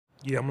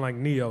Yeah, I'm like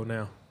Neo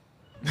now.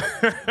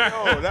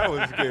 Oh, that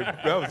was good.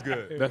 That was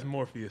good. That's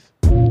Morpheus.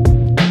 Look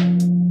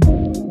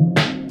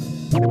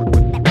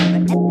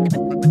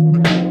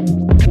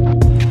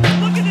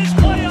at this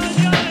play on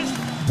Giannis.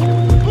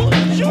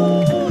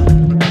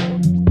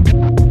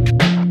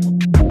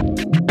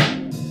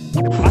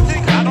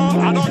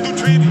 I don't do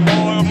trade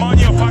or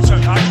money or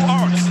fashion. I do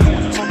arts.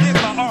 For me, it's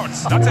about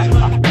arts. That's it.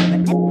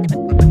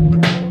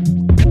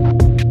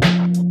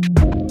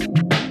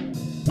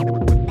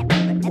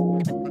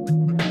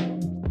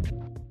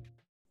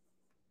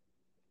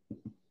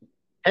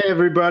 Hey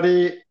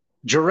everybody,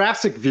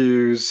 Jurassic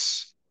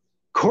Views,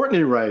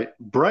 Courtney Wright,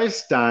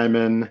 Bryce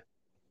Diamond.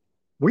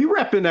 We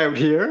repping out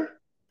here.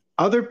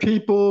 Other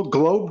people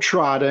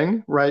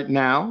globe-trotting right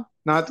now.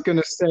 Not going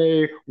to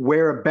say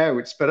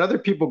whereabouts, but other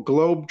people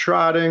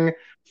globe-trotting,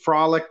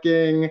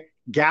 frolicking,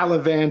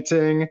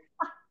 gallivanting.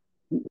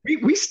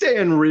 We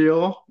staying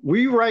real.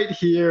 We right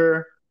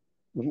here.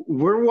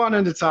 We're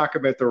wanting to talk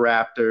about the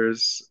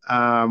Raptors.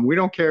 We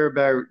don't care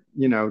about,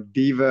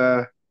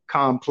 diva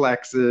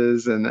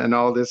complexes and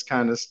all this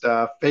kind of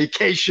stuff.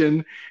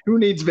 Vacation. Who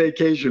needs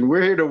vacation?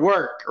 We're here to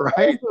work,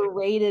 right?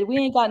 Overrated. We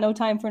ain't got no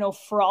time for no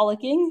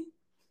frolicking.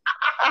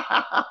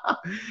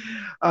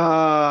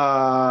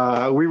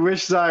 We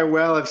wish Zai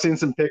well. I've seen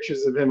some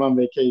pictures of him on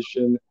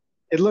vacation.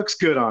 It looks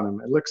good on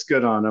him. It looks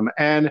good on him.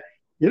 And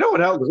you know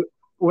what else?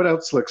 What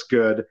else looks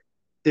good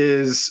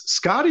is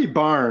Scottie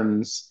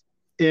Barnes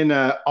in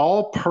an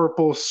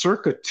all-purple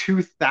circa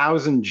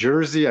 2000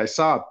 jersey. I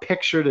saw a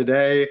picture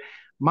today.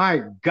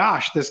 My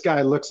gosh, this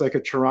guy looks like a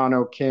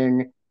Toronto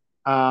King.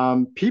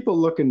 People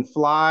looking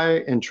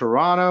fly in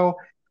Toronto,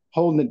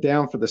 holding it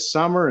down for the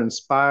summer,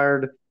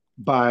 inspired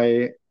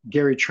by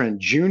Gary Trent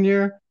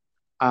Jr.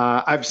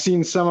 I've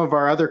seen some of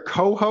our other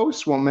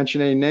co-hosts, won't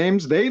mention any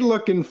names. They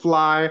looking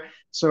fly.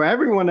 So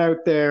everyone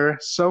out there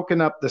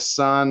soaking up the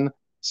sun,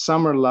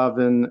 summer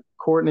loving.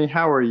 Courtney,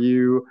 how are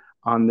you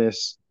on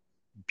this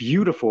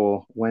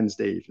beautiful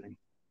Wednesday evening?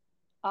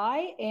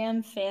 I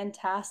am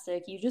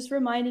fantastic. You just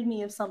reminded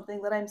me of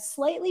something that I'm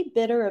slightly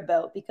bitter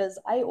about because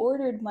I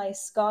ordered my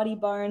Scottie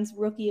Barnes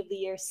Rookie of the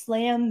Year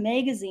Slam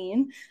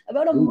magazine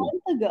about a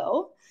month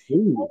ago. I've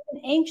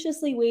been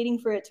anxiously waiting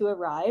for it to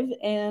arrive,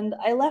 and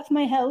I left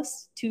my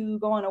house to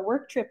go on a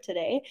work trip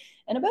today.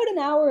 And about an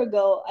hour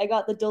ago, I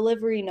got the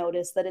delivery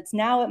notice that it's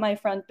now at my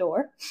front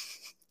door.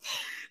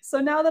 So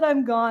now that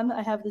I'm gone,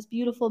 I have this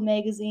beautiful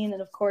magazine,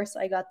 and of course,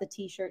 I got the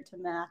T-shirt to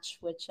match,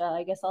 which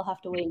I guess I'll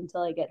have to wait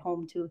until I get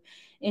home to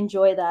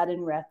enjoy that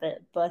and rep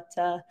it. But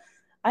I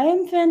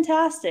am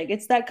fantastic.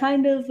 It's that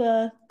kind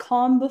of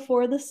calm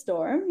before the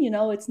storm. You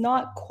know, it's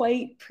not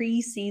quite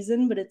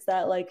pre-season, but it's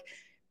that like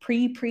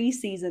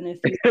pre-season, if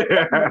you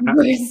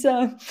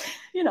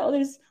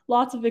there's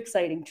lots of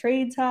exciting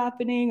trades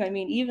happening. I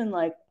mean, even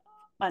like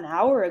an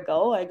hour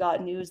ago, I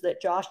got news that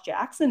Josh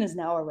Jackson is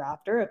now a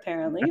Raptor,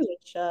 apparently,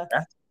 which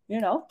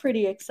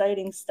pretty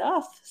exciting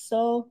stuff.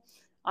 So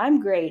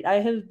I'm great. I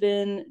have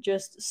been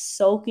just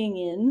soaking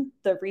in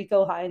the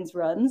Rico Hines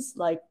runs.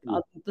 Like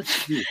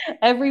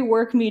every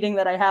work meeting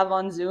that I have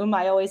on Zoom,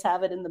 I always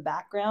have it in the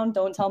background.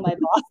 Don't tell my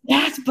boss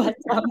that, but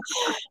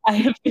I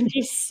have been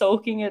just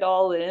soaking it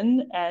all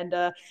in. And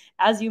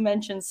as you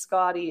mentioned,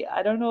 Scottie,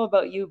 I don't know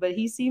about you, but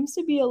he seems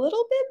to be a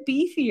little bit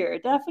beefier.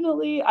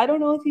 Definitely. I don't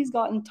know if he's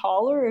gotten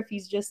taller or if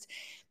he's just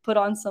put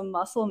on some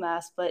muscle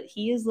mass, but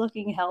he is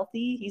looking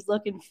healthy. He's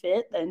looking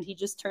fit, and he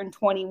just turned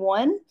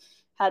 21.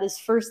 Had his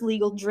first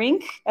legal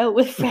drink out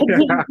with Fred.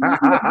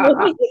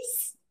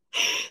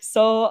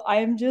 So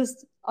I'm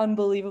just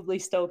unbelievably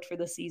stoked for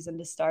the season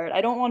to start.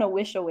 I don't want to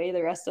wish away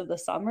the rest of the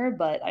summer,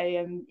 but I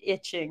am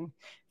itching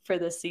for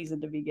this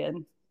season to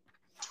begin.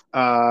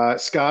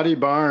 Scottie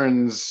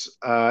Barnes,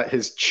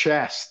 his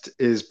chest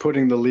is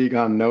putting the league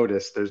on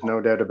notice. There's no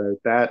doubt about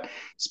that.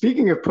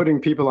 Speaking of putting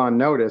people on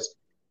notice,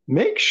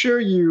 make sure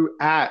you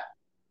at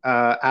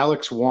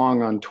Alex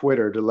Wong on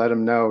Twitter to let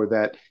him know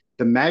that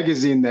the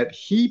magazine that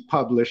he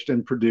published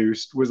and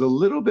produced was a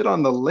little bit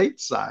on the late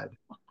side.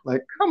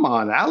 Like, come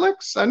on,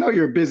 Alex. I know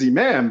you're a busy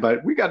man,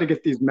 but we got to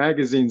get these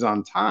magazines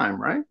on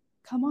time, right?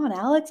 Come on,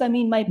 Alex. I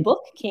mean, my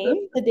book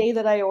came the day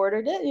that I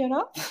ordered it,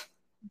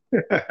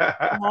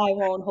 I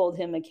won't hold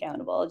him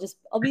accountable.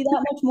 I'll be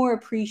that much more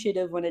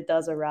appreciative when it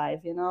does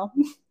arrive,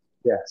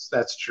 Yes,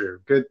 that's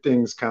true. Good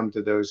things come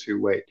to those who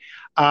wait.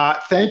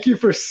 Thank you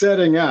for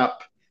setting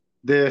up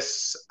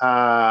this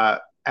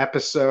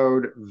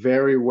episode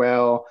very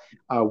well.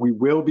 We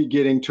will be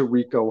getting to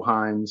Rico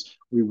Hines.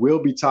 We will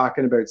be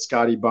talking about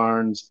Scottie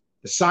Barnes,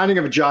 the signing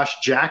of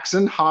Josh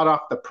Jackson, hot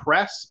off the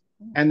press.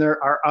 And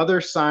there are other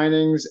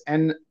signings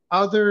and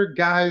other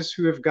guys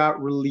who have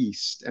got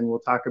released, and we'll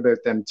talk about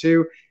them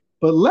too.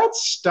 But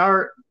let's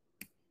start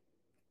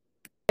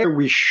where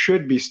we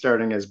should be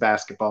starting as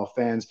basketball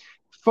fans.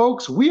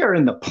 Folks, we are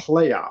in the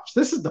playoffs.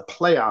 This is the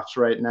playoffs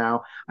right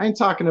now. I ain't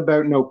talking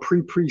about no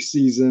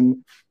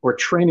preseason or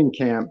training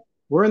camp.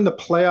 We're in the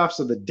playoffs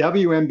of the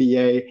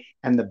WNBA,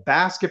 and the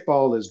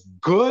basketball is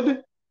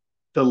good.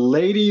 The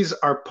ladies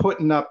are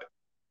putting up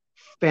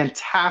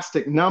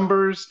fantastic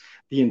numbers.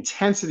 The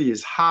intensity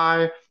is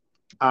high.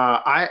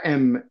 I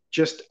am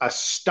just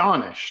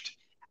astonished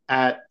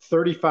at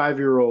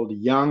 35-year-old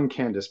young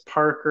Candace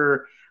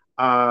Parker.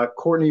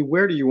 Courtney,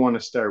 where do you want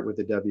to start with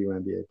the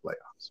WNBA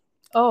playoffs?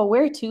 Oh,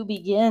 where to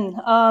begin?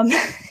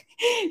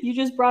 You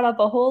just brought up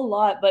a whole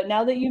lot, but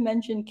now that you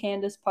mentioned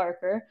Candace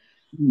Parker,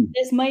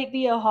 this might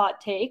be a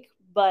hot take,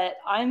 but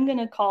I'm going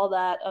to call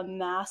that a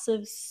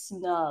massive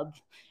snub.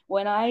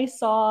 When I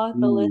saw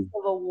the list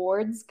of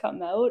awards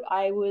come out,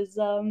 I was,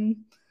 I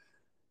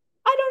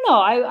don't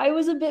know, I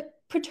was a bit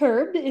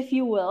perturbed, if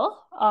you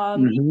will.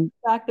 The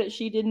fact that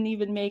she didn't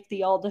even make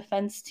the all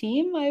defense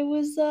team,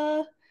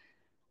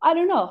 I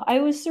don't know. I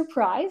was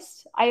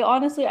surprised. I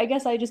honestly, I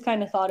guess I just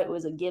kind of thought it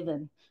was a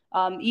given.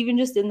 Even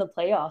just in the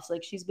playoffs,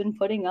 like she's been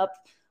putting up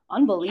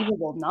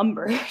unbelievable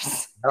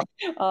numbers.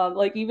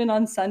 Like even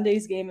on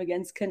Sunday's game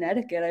against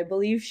Connecticut, I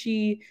believe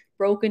she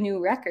broke a new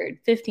record: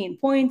 15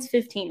 points,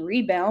 15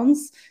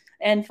 rebounds,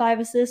 and 5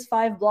 assists,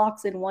 5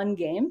 blocks in one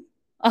game.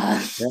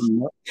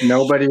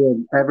 Nobody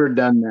had ever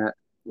done that.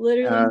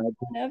 Literally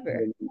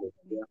never.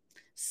 Yeah.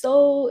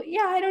 So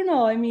yeah, I don't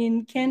know. I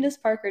mean, Candace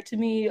Parker, to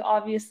me,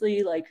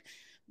 obviously, like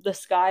the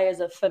Sky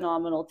is a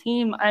phenomenal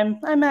team.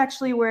 I'm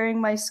actually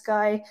wearing my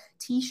Sky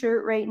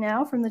T-shirt right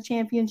now from the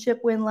championship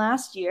win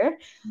last year.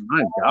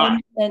 My God.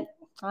 And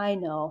I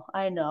know.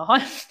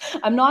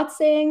 I'm not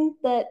saying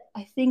that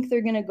I think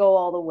they're gonna go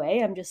all the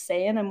way. I'm just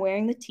saying I'm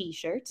wearing the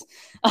T-shirt.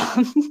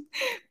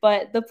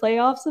 But the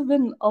playoffs have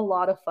been a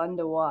lot of fun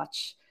to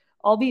watch.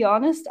 I'll be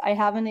honest, I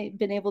haven't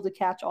been able to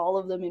catch all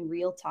of them in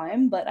real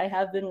time, but I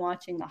have been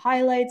watching the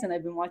highlights and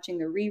I've been watching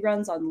the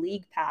reruns on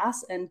League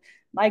Pass. And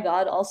my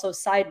God, also,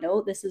 side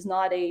note, this is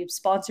not a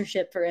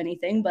sponsorship for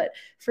anything, but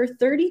for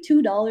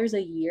 $32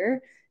 a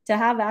year to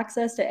have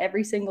access to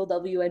every single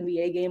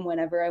WNBA game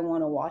whenever I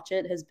want to watch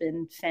it has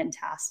been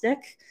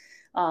fantastic.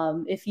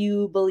 If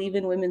you believe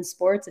in women's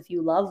sports, if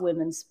you love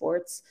women's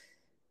sports,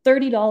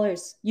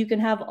 $30, you can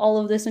have all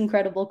of this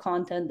incredible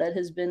content that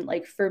has been,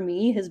 like, for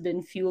me, has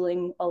been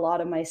fueling a lot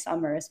of my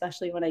summer,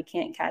 especially when I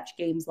can't catch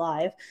games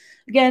live.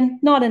 Again,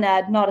 not an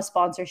ad, not a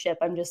sponsorship.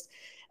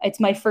 It's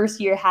my first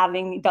year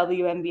having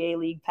WNBA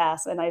League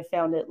Pass, and I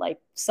found it like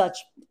such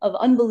of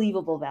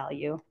unbelievable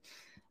value.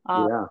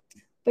 Yeah.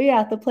 But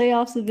yeah, the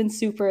playoffs have been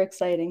super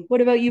exciting.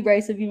 What about you,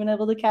 Bryce? Have you been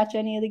able to catch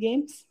any of the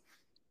games?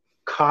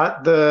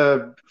 Caught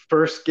the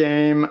first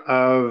game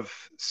of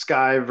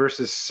Sky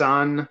versus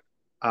Sun.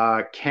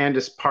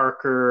 Candace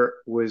Parker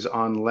was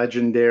on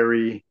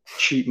legendary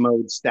cheat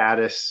mode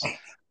status.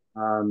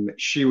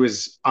 She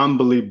was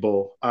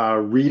unbelievable,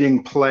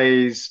 reading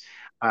plays,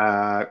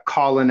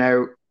 calling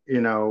out,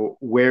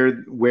 where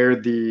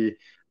the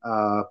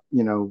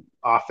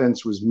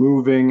offense was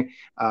moving,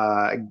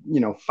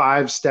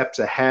 5 steps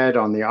ahead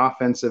on the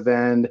offensive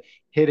end,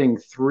 hitting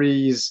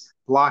threes,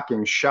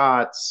 blocking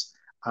shots,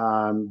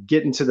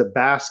 getting to the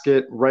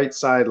basket, right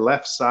side,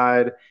 left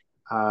side.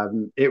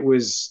 It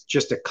was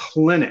just a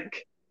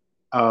clinic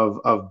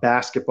of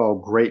basketball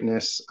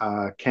greatness.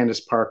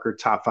 Candace Parker,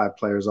 top 5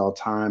 players all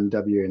time,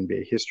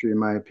 WNBA history, in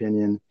my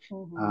opinion.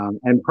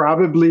 And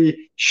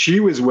probably she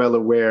was well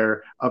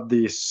aware of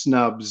the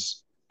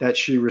snubs that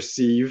she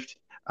received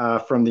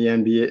from the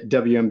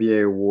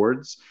WNBA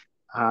awards.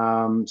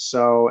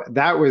 So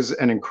that was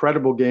an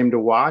incredible game to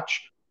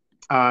watch.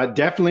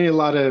 Definitely a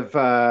lot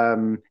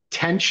of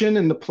tension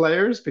in the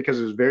players because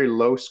it was a very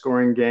low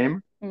scoring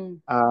game.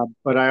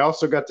 But I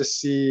also got to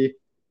see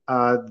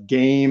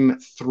game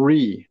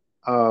 3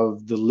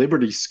 of the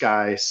Liberty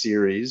Sky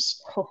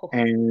series.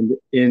 And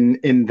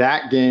in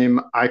that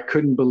game, I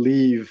couldn't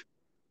believe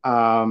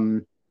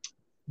the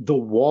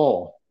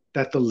wall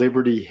that the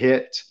Liberty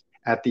hit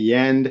at the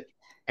end.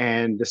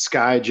 And the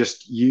Sky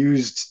just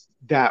used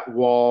that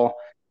wall,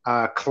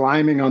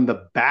 climbing on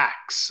the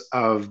backs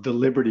of the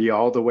Liberty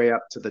all the way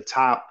up to the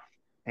top,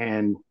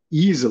 and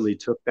easily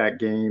took that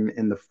game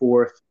in the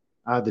 4th.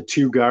 The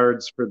 2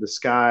 guards for the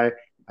Sky,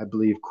 I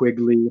believe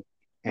Quigley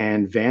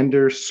and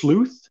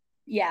Vandersloot.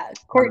 Yeah,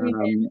 Courtney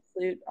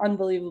Vandersloot,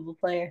 unbelievable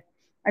player.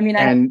 I mean,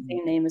 I have the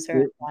same name as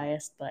her, I'm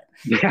biased, but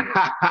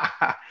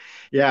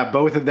yeah,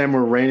 both of them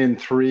were raining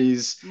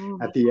threes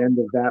at the end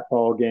of that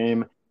ball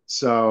game.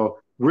 So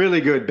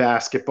really good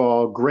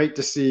basketball. Great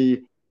to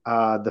see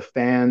the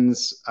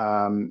fans,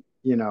 in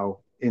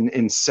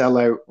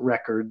sellout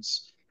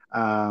records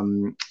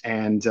or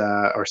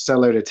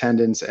sellout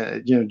attendance.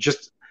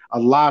 Just a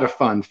lot of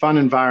fun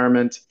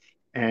environment.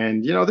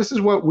 And, this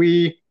is what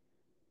we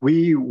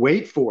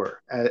wait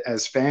for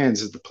as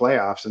fans, is the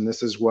playoffs. And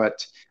this is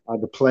what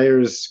the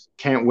players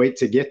can't wait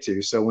to get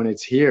to. So when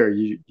it's here,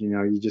 you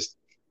just,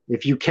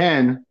 if you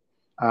can,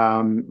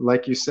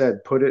 like you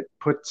said, put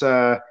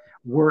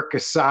work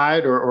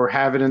aside or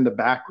have it in the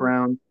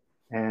background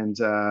and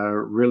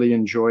really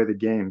enjoy the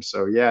game.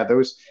 So yeah,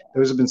 those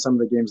have been some of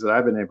the games that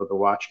I've been able to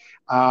watch.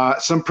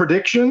 Some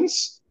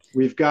predictions.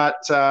 We've got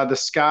the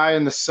Sky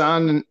and the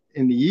Sun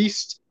in the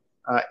East,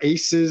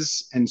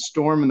 Aces and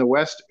Storm in the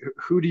West.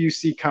 Who do you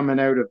see coming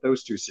out of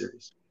those 2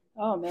 series?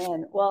 Oh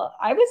man. Well,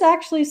 I was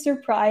actually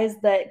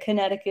surprised that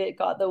Connecticut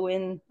got the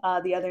win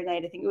the other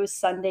night. I think it was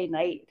Sunday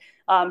night.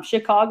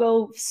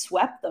 Chicago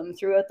swept them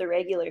throughout the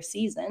regular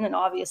season, and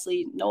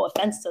obviously, no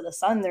offense to the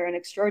Sun, they're an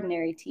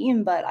extraordinary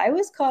team, but I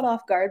was caught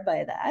off guard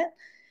by that.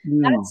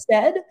 That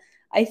said,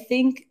 I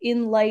think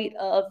in light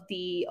of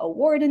the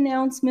award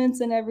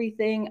announcements and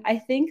everything, I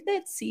think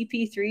that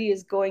CP3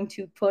 is going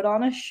to put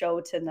on a show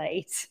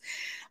tonight.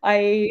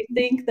 I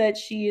think that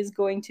she is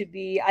going to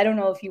be, I don't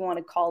know if you want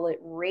to call it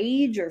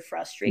rage or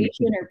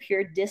frustration or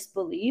pure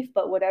disbelief,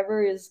 but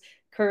whatever is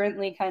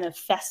currently kind of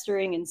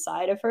festering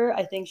inside of her,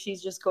 I think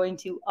she's just going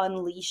to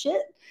unleash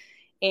it.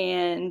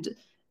 And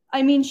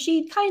I mean,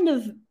 she kind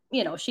of,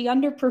 she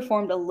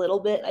underperformed a little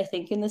bit, I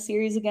think, in the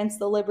series against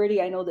the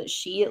Liberty. I know that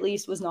she at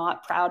least was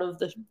not proud of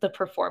the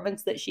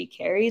performance that she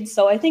carried.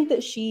 So I think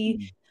that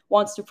she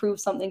wants to prove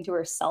something to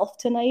herself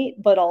tonight,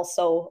 but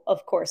also,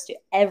 of course, to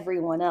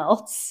everyone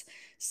else.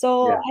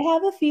 So yeah. I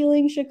have a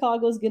feeling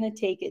Chicago's going to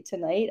take it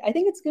tonight. I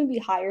think it's going to be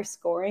higher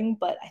scoring,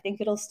 but I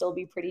think it'll still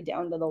be pretty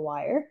down to the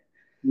wire.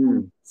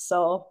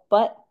 So,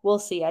 but we'll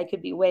see. I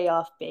could be way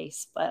off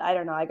base, but I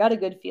don't know. I got a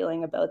good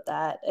feeling about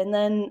that. And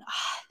then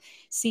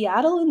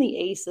Seattle and the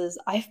Aces.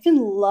 I've been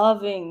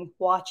loving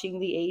watching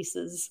the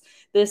Aces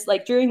this,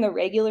 like, during the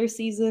regular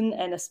season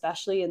and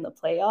especially in the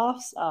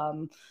playoffs.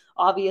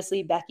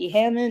 Obviously, Becky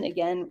Hammon,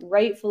 again,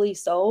 rightfully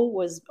so,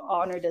 was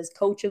honored as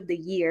Coach of the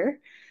Year.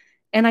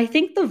 And I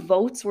think the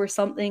votes were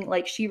something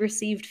like she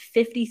received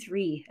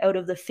 53 out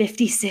of the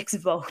 56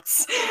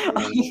 votes.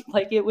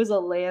 Like, it was a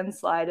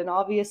landslide and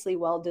obviously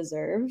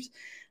well-deserved.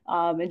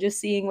 And just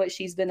seeing what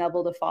she's been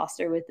able to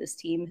foster with this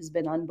team has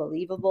been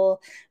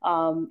unbelievable.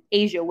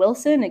 Asia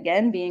Wilson,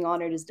 again, being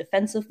honored as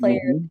Defensive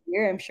Player of the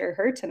Year. I'm sure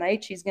her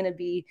tonight, she's going to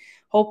be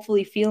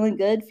hopefully feeling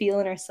good,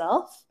 feeling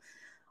herself.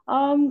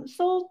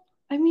 So,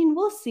 I mean,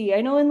 we'll see. I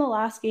know in the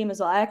last game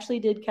as well, I actually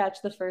did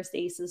catch the first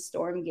Aces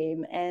Storm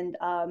game, and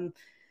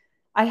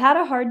I had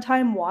a hard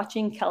time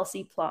watching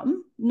Kelsey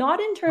Plum, not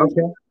in terms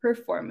of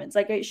performance.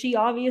 Like, she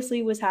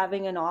obviously was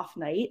having an off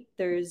night.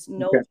 There's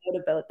no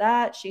doubt about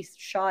that. She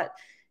shot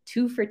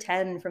 2 for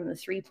 10 from the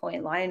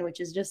 3-point line,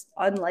 which is just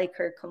unlike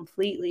her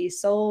completely.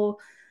 So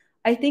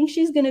I think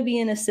she's going to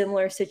be in a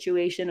similar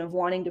situation of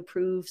wanting to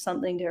prove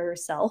something to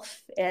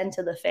herself and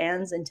to the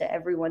fans and to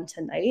everyone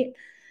tonight.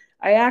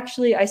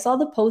 I saw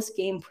the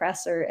post-game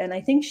presser, and I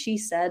think she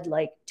said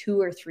like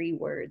 2 or 3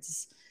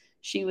 words.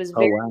 She was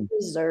very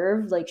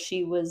reserved. Like,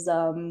 she was,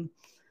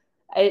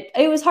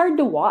 it was hard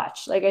to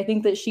watch. Like, I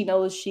think that she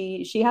knows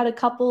she had a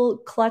couple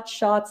clutch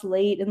shots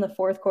late in the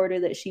fourth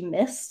quarter that she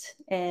missed,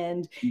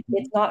 and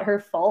it's not her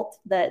fault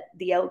that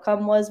the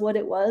outcome was what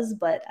it was.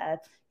 But,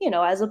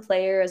 as a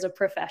player, as a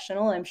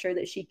professional, I'm sure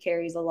that she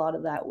carries a lot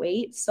of that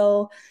weight.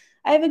 So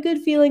I have a good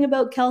feeling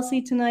about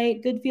Kelsey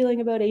tonight, good feeling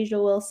about Asia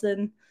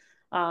Wilson.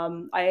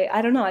 I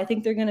don't know. I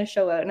think they're going to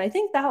show out. And I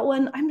think that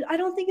one, I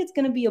don't think it's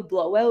going to be a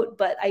blowout,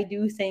 but I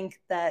do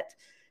think that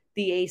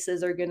the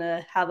Aces are going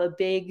to have a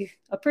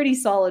pretty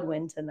solid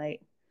win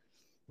tonight.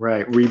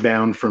 Right.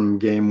 Rebound from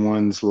game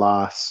one's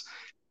loss.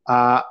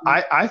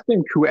 I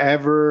think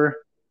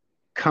whoever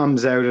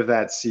comes out of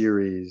that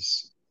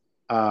series,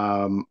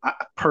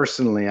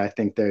 personally, I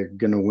think they're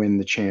going to win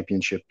the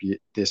championship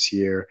this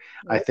year.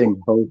 I think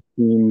both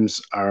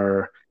teams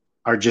are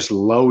just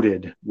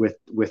loaded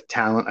with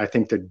talent. I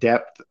think the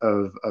depth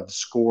of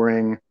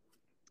scoring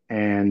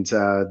and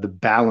the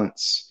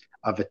balance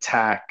of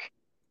attack,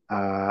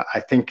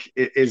 I think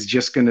it is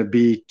just going to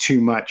be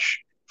too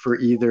much for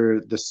either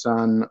the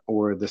Sun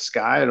or the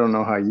Sky. I don't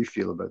know how you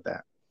feel about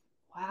that.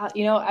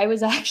 Wow. I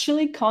was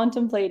actually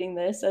contemplating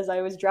this as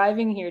I was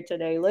driving here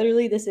today,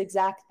 literally this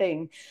exact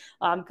thing.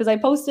 Because I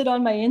posted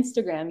on my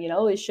Instagram,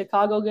 is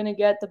Chicago going to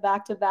get the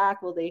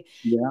back-to-back? Will they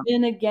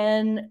win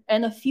again?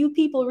 And a few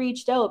people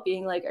reached out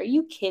being like, are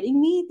you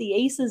kidding me? The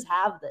Aces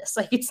have this.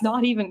 Like, it's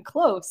not even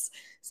close.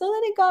 So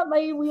then it got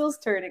my wheels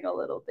turning a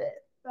little bit.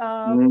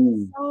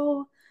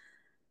 So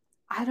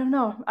I don't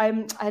know.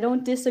 I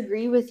don't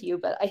disagree with you,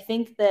 but I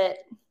think that,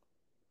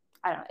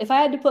 I don't know. If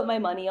I had to put my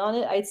money on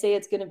it, I'd say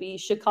it's going to be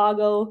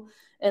Chicago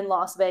and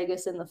Las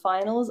Vegas in the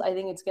finals. I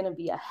think it's going to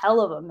be a hell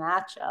of a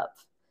matchup.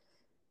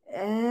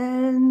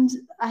 And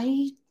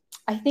I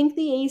think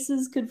the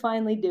Aces could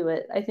finally do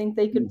it. I think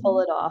they could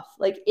pull it off.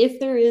 Like, if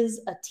there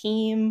is a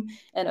team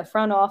and a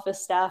front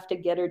office staff to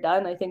get her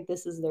done, I think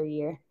this is their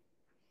year.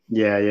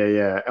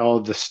 Yeah. All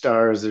the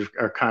stars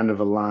are kind of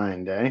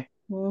aligned, eh?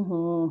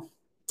 Yeah.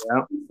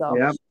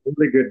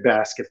 Really good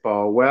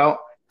basketball.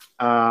 Well,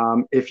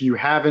 if you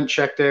haven't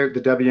checked out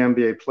the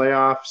WNBA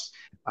playoffs,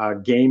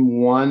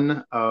 game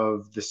 1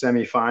 of the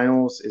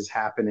semifinals is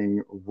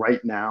happening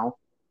right now.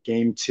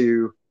 Game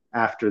 2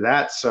 after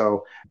that.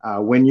 So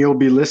when you'll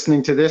be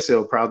listening to this,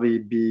 it'll probably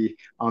be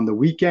on the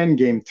weekend,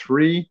 game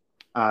 3.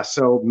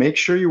 So make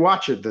sure you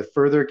watch it. The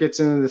further it gets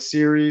into the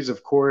series,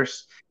 of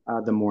course,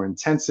 the more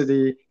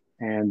intensity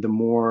and the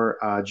more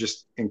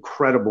just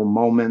incredible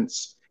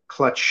moments,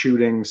 clutch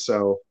shooting.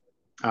 So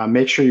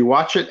make sure you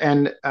watch it.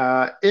 And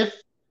if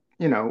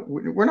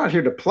we're not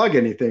here to plug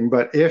anything,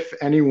 but if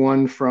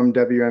anyone from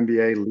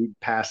WNBA League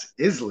Pass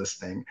is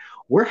listening,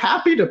 we're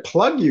happy to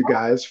plug you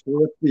guys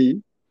for a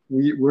fee.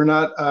 We're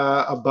not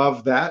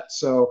above that,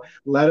 so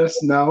let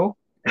us know,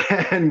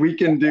 and we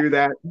can do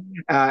that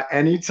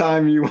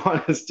anytime you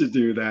want us to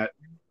do that,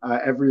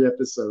 every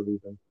episode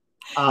even.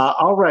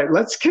 All right,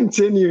 let's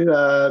continue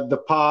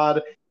the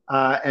pod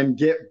and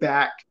get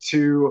back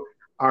to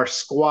our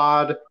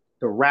squad,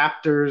 the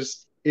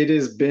Raptors. It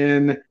has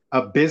been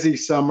a busy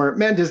summer.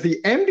 Man, does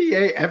the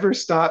NBA ever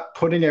stop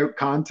putting out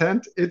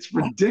content? It's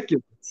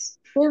ridiculous.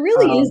 There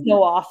really is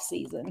no off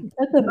season.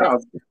 That's a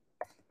mess. No,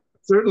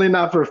 certainly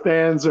not for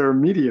fans or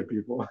media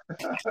people.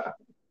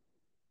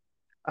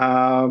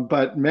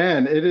 But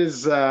man, it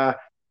has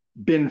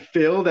been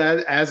filled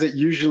as it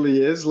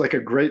usually is, like a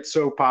great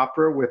soap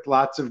opera with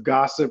lots of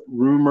gossip,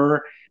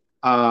 rumor,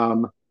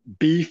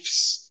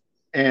 beefs,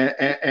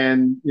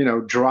 and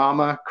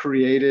drama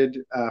created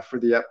for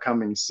the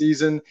upcoming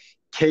season.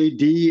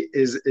 KD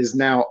is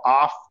now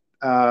off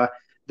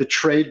the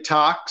trade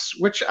talks,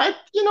 which I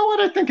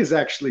think is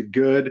actually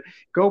good.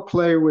 Go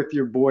play with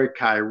your boy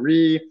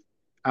Kyrie.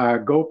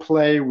 Go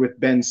play with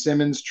Ben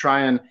Simmons.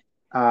 Try and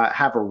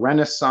have a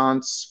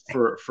renaissance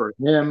for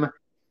him.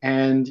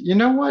 And you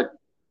know what?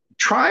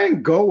 Try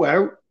and go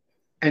out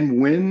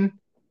and win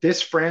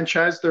this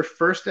franchise their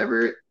first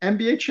ever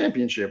NBA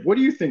championship. What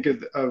do you think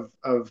of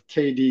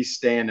KD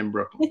staying in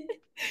Brooklyn?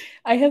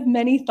 I have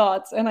many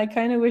thoughts, and I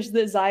kind of wish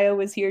that Zaya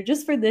was here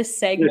just for this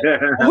segment.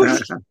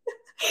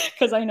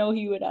 Because I know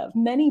he would have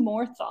many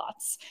more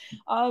thoughts.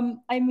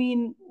 I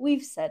mean,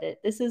 we've said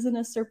it. This isn't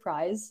a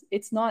surprise.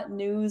 It's not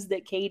news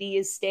that KD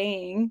is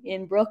staying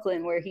in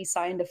Brooklyn where he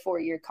signed a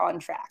 4-year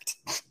contract.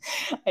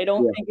 I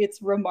don't think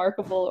it's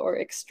remarkable or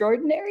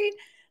extraordinary.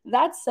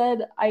 That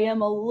said, I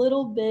am a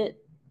little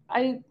bit,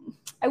 I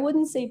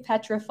wouldn't say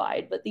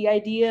petrified, but the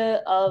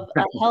idea of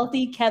a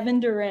healthy Kevin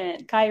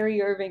Durant,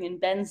 Kyrie Irving, and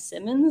Ben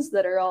Simmons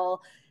that are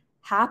all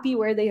happy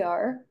where they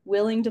are,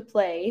 willing to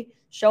play,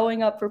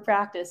 showing up for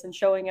practice and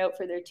showing out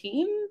for their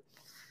team.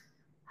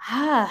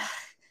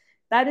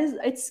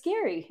 It's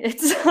scary.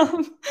 It's,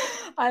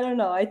 I don't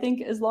know. I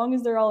think as long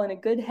as they're all in a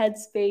good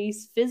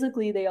headspace,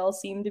 physically, they all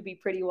seem to be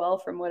pretty well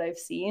from what I've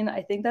seen.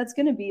 I think that's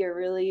going to be a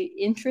really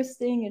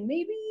interesting and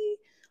maybe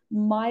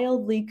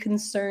mildly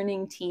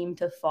concerning team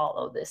to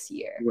follow this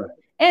year. Right.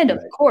 And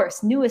of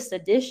course, newest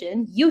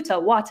addition,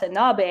 Yuta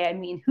Watanabe. I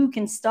mean, who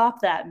can stop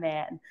that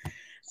man?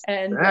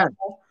 And I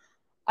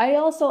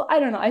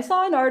don't know. I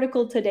saw an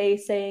article today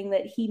saying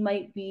that he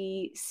might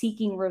be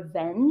seeking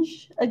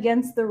revenge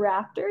against the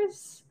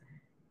Raptors,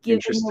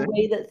 given the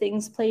way that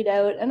things played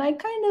out. And I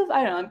don't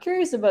know. I'm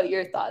curious about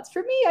your thoughts.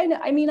 For me,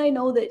 I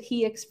know that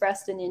he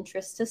expressed an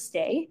interest to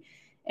stay,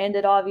 and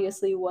it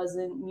obviously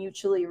wasn't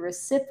mutually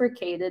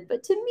reciprocated.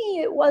 But to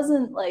me, it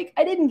wasn't like,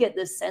 I didn't get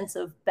this sense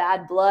of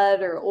bad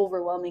blood or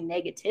overwhelming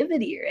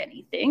negativity or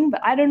anything.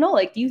 But I don't know.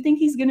 Like, do you think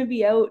he's going to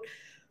be out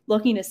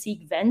looking to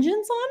seek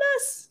vengeance on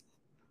us?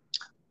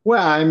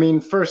 Well, I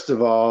mean, first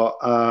of all,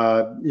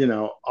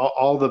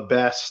 all the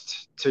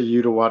best to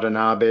Yuta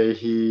Watanabe.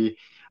 He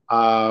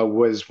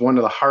was one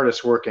of the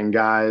hardest working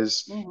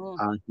guys.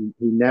 Mm-hmm.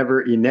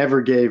 He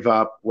never gave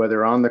up,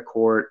 whether on the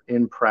court,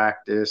 in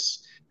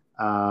practice.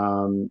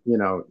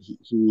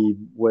 He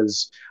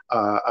was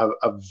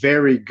a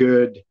very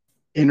good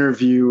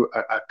interview,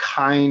 a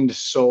kind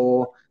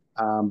soul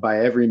by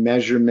every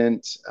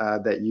measurement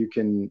that you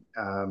can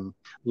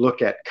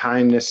look at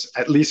kindness,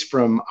 at least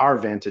from our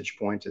vantage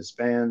point as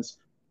fans.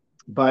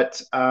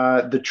 But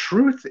the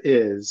truth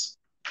is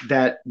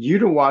that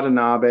Yuta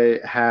Watanabe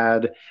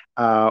had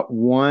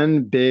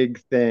one big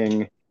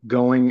thing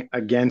going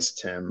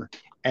against him.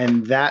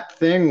 And that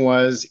thing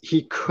was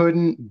he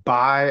couldn't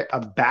buy a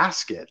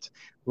basket.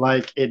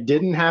 Like, it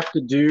didn't have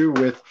to do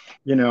with,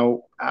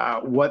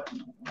 what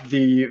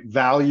the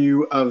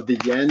value of the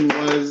yen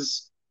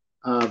was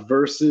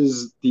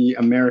versus the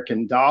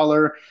American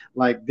dollar.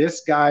 Like,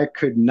 this guy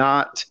could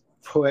not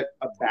put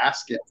a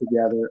basket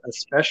together,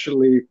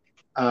 especially,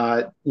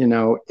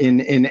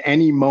 in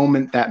any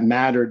moment that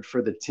mattered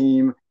for the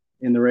team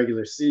in the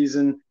regular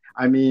season.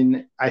 I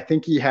mean, I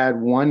think he had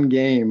one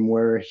game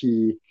where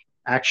he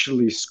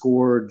actually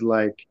scored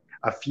like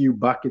a few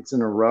buckets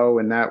in a row,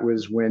 and that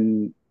was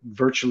when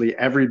virtually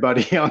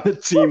everybody on the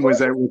team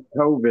was out with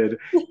COVID.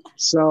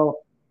 So,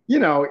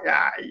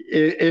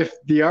 if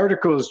the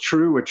article is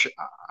true, which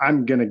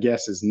I'm going to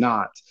guess is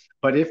not,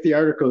 but if the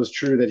article is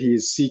true that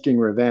he's seeking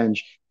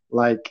revenge,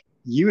 like,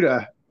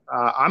 Yuta,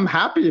 I'm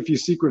happy if you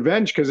seek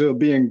revenge, because it'll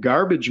be in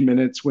garbage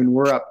minutes when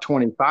we're up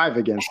 25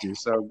 against you.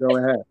 So go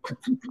ahead.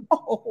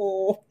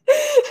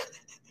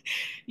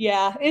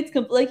 Yeah, it's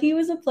like, he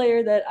was a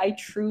player that I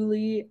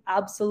truly,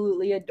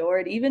 absolutely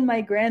adored. Even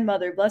my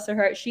grandmother, bless her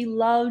heart, she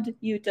loved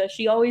Yuta.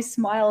 She always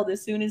smiled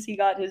as soon as he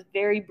got his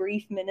very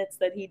brief minutes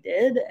that he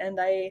did. And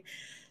I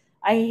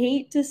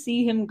hate to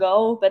see him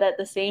go, but at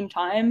the same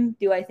time,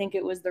 do I think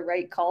it was the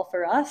right call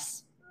for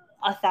us?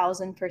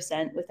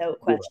 1,000% without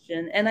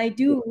question. And I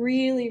do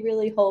really,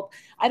 really hope,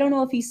 I don't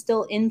know if he's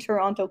still in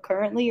Toronto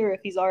currently or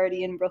if he's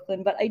already in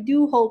Brooklyn, but I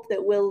do hope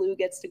that Will Lou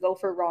gets to go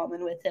for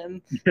ramen with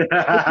him.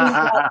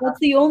 That's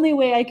the only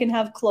way I can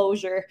have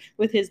closure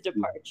with his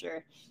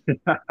departure.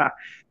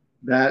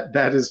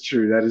 That is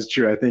true. That is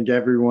true. I think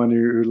everyone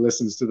who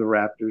listens to the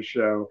Raptors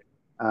show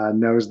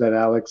knows that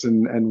Alex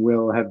and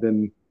Will have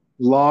been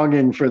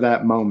longing for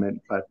that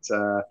moment, but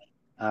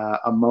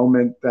a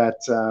moment that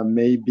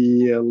may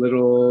be a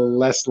little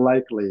less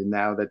likely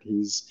now that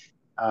he's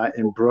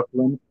in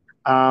Brooklyn.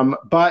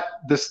 But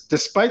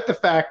despite the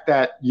fact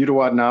that Yuta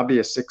Watanabe,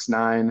 a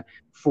 6'9"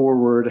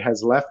 forward,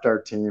 has left our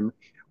team,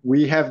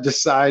 we have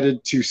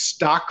decided to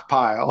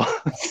stockpile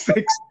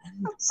 6'8",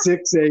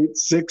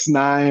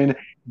 6'9"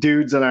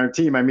 dudes on our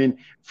team. I mean,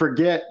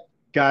 forget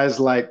guys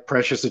like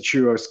Precious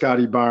Achiuwa,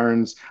 Scottie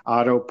Barnes,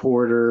 Otto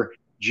Porter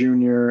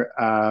Jr.,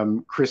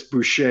 Chris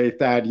Boucher,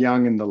 Thad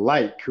Young, and the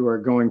like, who are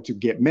going to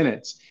get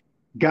minutes.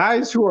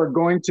 Guys who are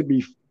going to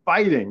be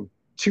fighting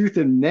tooth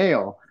and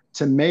nail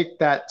to make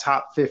that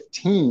top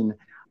 15.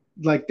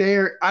 Like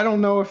I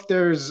don't know if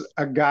there's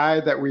a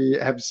guy that we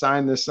have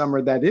signed this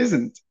summer that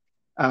isn't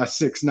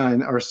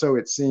 6'9", or so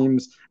it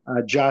seems.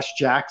 Josh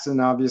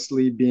Jackson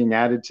obviously being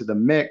added to the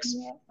mix.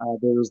 There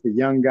was the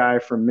young guy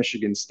from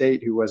Michigan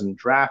State who wasn't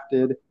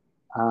drafted.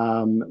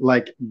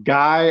 Like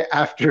guy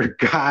after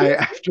guy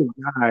after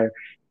guy.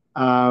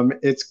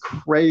 It's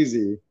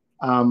crazy.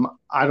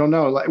 I don't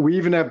know. Like we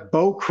even have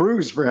Bo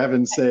Cruz, for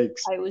heaven's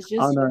sakes. I was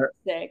just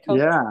sick.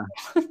 Yeah.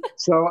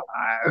 So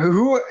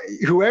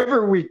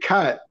whoever we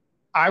cut,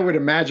 I would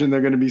imagine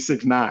they're going to be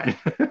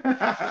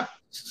 6'9".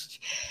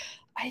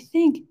 I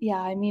think,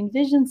 I mean,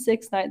 Vision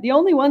 6'9". The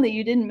only one that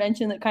you didn't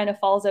mention that kind of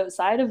falls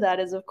outside of that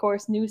is, of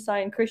course, new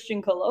sign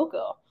Christian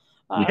Koloko.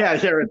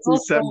 It's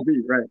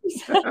 7B, right?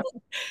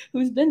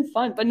 Who's been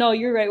fun. But no,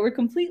 you're right. We're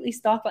completely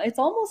stocked. It's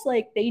almost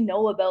like they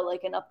know about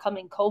like an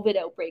upcoming COVID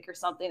outbreak or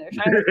something. They're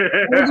trying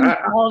to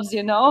themselves,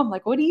 I'm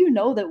like, what do you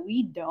know that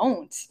we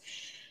don't?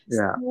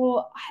 Yeah.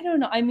 So I don't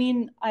know. I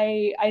mean,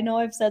 I know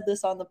I've said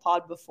this on the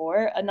pod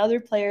before. Another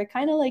player,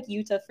 kind of like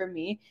Yuta for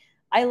me.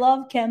 I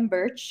love Kem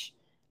Birch.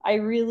 I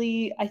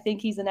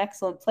think he's an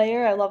excellent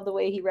player. I love the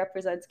way he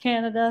represents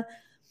Canada.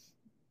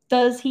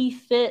 Does he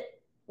fit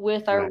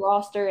with our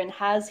roster, and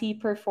has he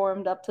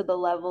performed up to the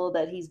level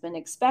that he's been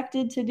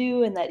expected to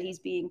do and that he's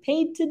being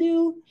paid to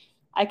do?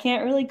 I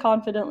can't really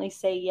confidently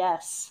say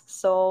yes.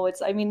 So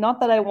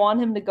not that I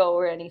want him to go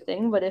or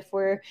anything, but if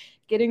we're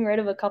getting rid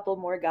of a couple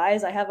more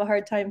guys, I have a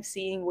hard time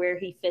seeing where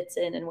he fits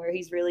in and where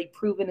he's really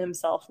proven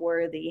himself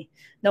worthy.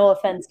 No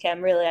offense,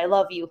 Cam, really. I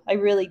love you. I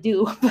really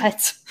do,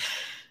 but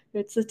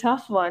it's a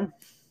tough one.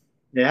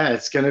 Yeah,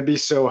 it's going to be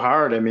so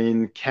hard. I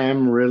mean,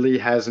 Cam really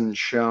hasn't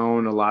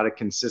shown a lot of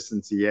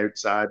consistency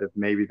outside of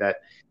maybe that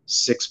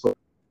 6 foot.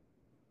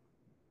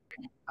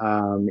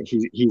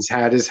 He's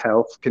had his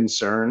health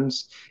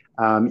concerns.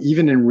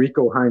 Even in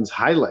Rico Hines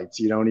highlights,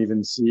 you don't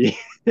even see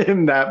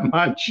him that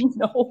much.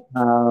 No.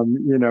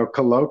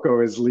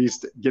 Koloko is at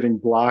least getting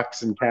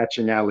blocks and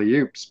catching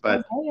alley-oops,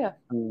 but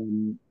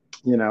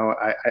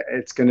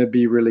it's going to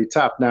be really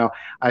tough. Now,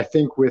 I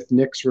think with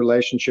Nick's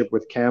relationship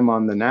with Cam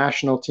on the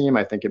national team,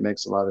 I think it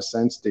makes a lot of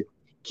sense to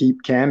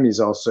keep Cam. He's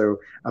also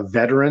a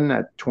veteran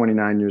at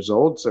 29 years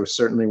old, so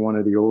certainly one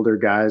of the older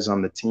guys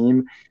on the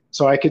team.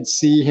 So I could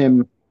see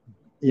him,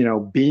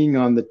 being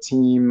on the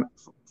team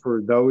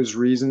for those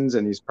reasons,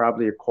 and he's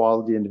probably a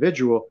quality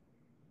individual.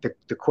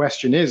 The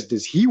question is,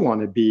 does he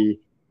want to be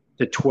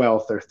the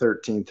 12th or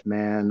 13th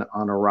man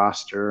on a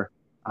roster?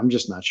 I'm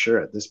just not sure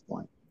at this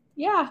point.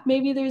 Yeah,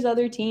 maybe there's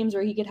other teams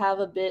where he could have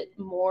a bit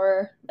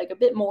more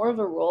of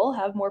a role,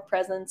 have more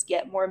presence,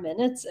 get more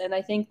minutes. And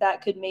I think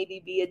that could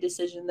maybe be a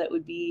decision that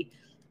would be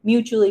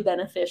mutually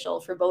beneficial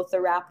for both the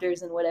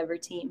Raptors and whatever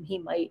team he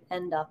might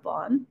end up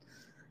on.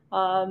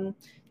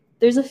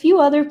 There's a few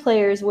other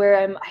players where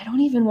I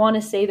don't even want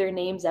to say their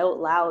names out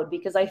loud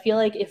because I feel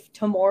like if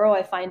tomorrow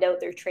I find out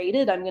they're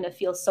traded, I'm going to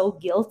feel so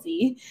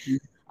guilty.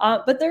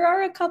 But there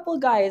are a couple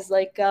guys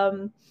like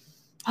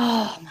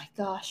oh my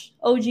gosh,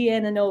 OG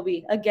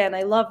Anunoby. Again,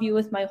 I love you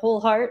with my whole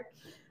heart.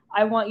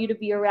 I want you to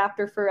be a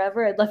Raptor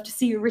forever. I'd love to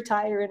see you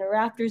retire in a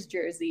Raptors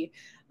jersey.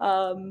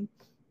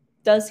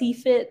 Does he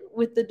fit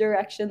with the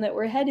direction that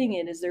we're heading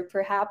in? Is there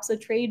perhaps a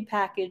trade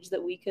package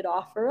that we could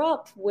offer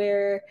up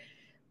where,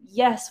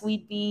 yes,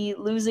 we'd be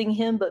losing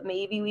him, but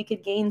maybe we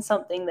could gain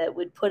something that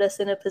would put us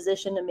in a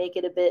position to make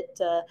it a bit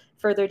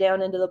further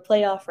down into the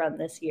playoff run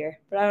this year?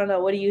 But I don't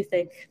know. What do you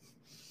think?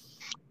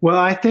 Well,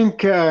 I think,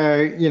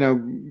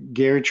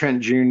 Gary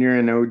Trent Jr.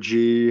 and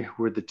OG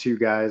were the two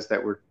guys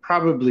that were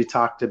probably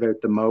talked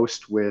about the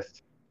most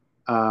with,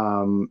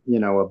 a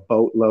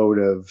boatload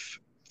of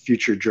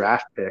future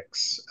draft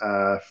picks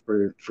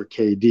for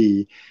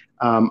KD.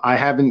 I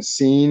haven't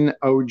seen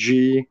OG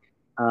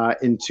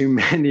in too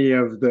many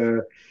of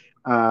the,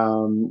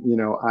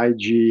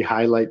 IG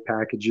highlight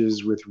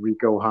packages with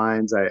Rico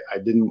Hines. I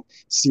didn't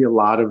see a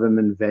lot of them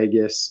in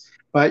Vegas.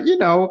 But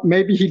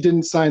maybe he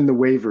didn't sign the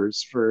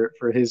waivers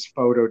for his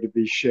photo to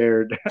be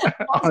shared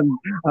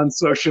on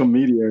social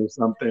media or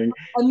something.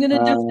 I'm going to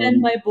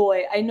defend my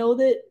boy. I know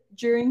that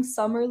during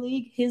summer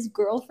league, his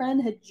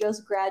girlfriend had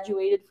just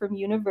graduated from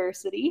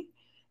university.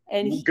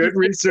 And good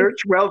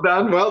research. Well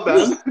done. Well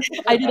done.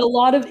 I did a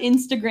lot of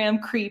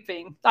Instagram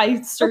creeping.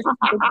 I searched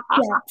the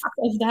depths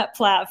of that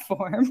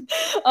platform.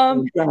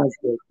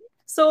 Fantastic.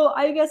 So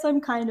I guess I'm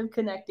kind of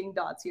connecting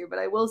dots here, but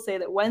I will say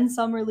that when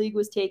Summer League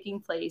was taking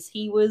place,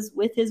 he was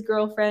with his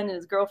girlfriend and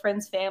his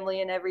girlfriend's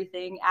family and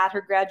everything at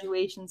her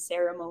graduation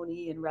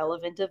ceremony and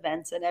relevant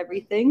events and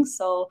everything.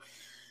 So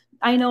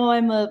I know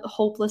I'm a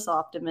hopeless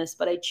optimist,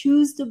 but I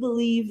choose to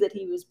believe that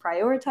he was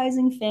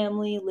prioritizing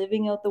family,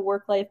 living out the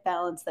work-life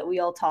balance that we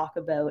all talk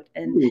about.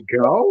 And there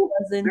you go.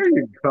 There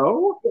you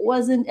go. It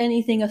wasn't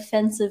anything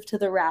offensive to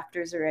the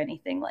Raptors or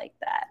anything like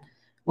that.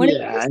 When it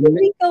comes to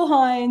Rico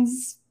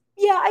Hines,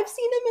 yeah, I've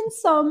seen him in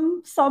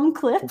some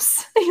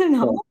clips,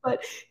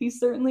 but he's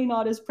certainly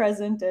not as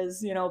present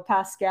as,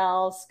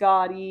 Pascal,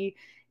 Scottie,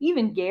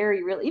 even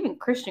Gary, really, even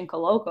Christian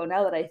Coloco,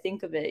 now that I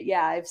think of it.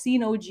 Yeah, I've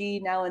seen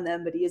OG now and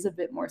then, but he is a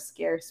bit more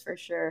scarce for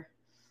sure.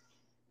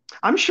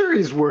 I'm sure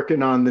he's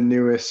working on the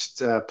newest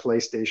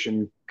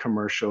PlayStation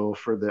commercial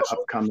for the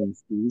upcoming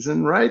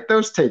season, right?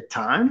 Those take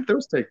time.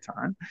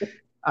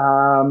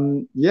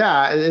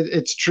 Yeah,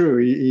 it's true.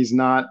 He's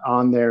not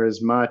on there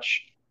as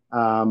much.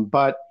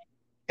 But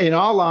in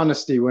all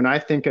honesty, when I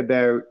think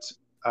about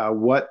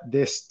what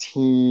this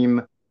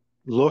team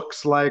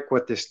looks like,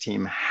 what this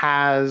team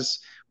has,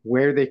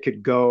 where they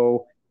could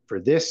go for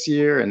this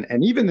year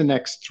and even the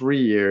next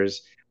 3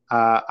 years,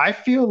 I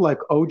feel like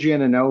OG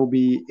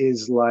Anunoby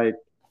is like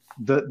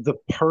the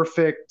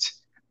perfect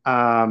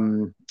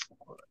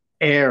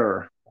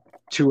heir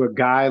to a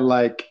guy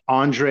like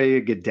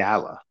Andre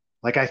Iguodala.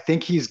 Like, I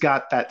think he's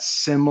got that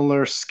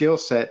similar skill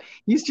set.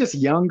 He's just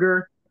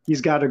younger. He's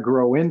got to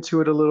grow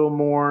into it a little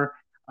more.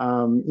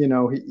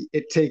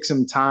 It takes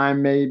him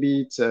time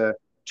maybe to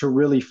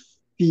really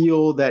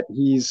feel that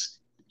he's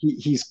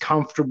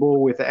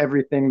comfortable with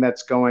everything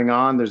that's going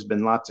on. There's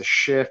been lots of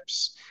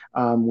shifts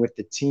with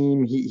the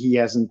team. He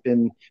hasn't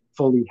been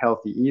fully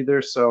healthy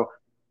either. So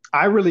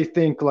I really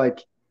think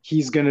like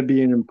he's going to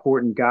be an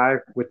important guy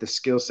with the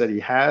skill set he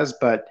has.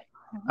 But,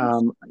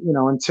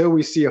 until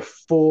we see a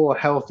full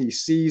healthy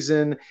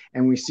season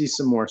and we see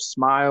some more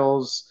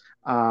smiles,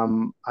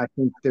 I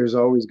think there's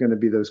always going to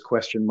be those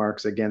question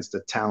marks against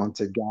a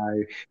talented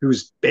guy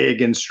who's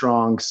big and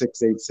strong,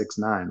 6'8",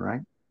 6'9",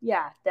 right?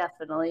 Yeah,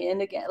 definitely.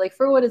 And again, like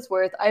for what it's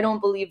worth, I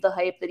don't believe the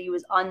hype that he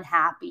was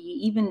unhappy.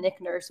 Even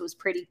Nick Nurse was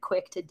pretty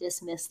quick to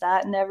dismiss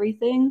that and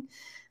everything.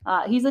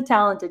 He's a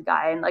talented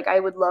guy, and like I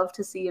would love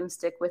to see him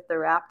stick with the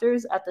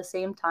Raptors. At the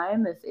same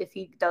time, if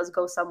he does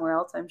go somewhere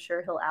else, I'm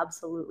sure he'll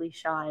absolutely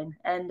shine.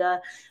 And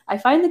I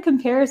find the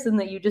comparison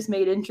that you just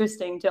made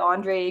interesting to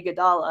Andre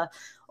Iguodala,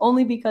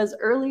 only because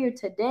earlier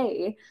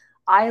today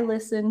I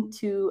listened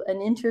to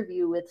an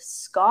interview with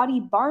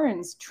Scottie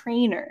Barnes'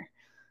 trainer,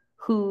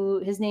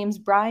 who his name's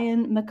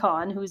Brian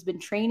McCon, who's been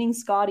training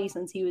Scottie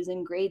since he was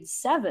in grade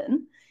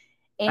 7.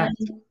 And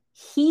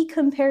he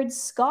compared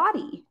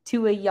Scottie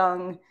to a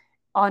young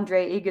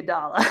Andre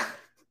Iguodala.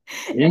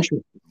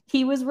 Interesting.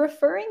 He was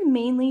referring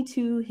mainly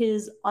to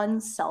his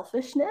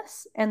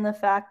unselfishness and the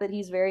fact that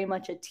he's very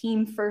much a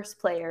team first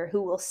player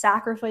who will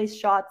sacrifice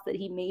shots that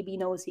he maybe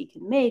knows he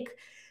can make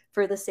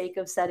for the sake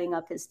of setting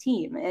up his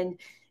team. And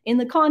in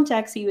the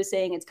context, he was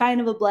saying it's kind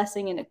of a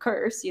blessing and a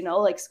curse,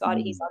 like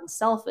Scottie, he's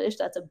unselfish.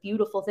 That's a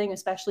beautiful thing,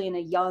 especially in a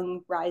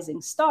young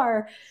rising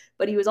star.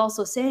 But he was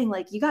also saying,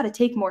 like, you got to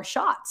take more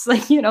shots.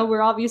 Like,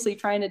 we're obviously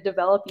trying to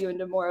develop you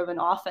into more of an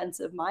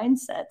offensive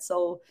mindset.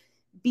 So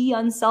be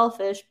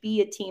unselfish,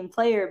 be a team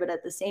player. But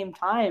at the same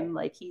time,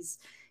 like he's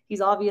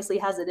obviously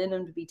has it in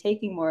him to be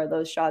taking more of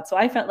those shots. So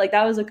I felt like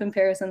that was a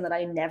comparison that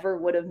I never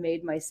would have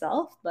made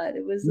myself, but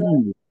it was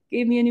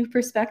gave me a new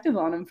perspective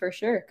on him for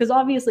sure. Because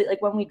obviously, like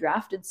when we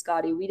drafted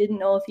Scottie, we didn't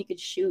know if he could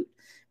shoot.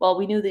 Well,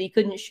 we knew that he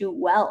couldn't shoot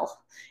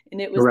well.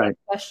 And it was a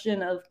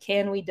question of,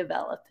 can we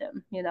develop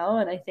him? And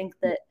I think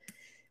that,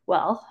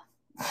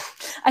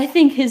 I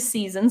think his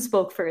season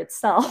spoke for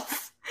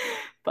itself.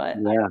 But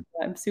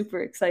I'm super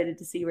excited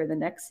to see where the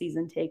next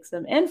season takes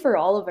him. And for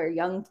all of our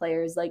young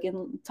players, like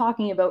in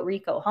talking about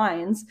Rico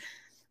Hines,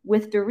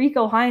 with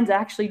Rico Hines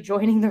actually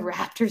joining the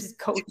Raptors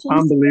coaching.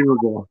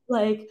 Unbelievable.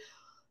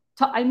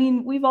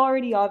 We've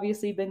already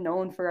obviously been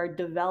known for our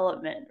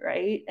development,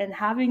 right? And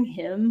having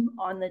him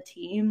on the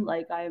team, I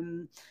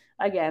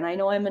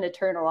know I'm an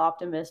eternal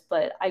optimist,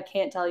 but I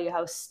can't tell you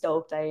how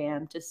stoked I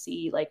am to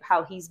see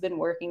how he's been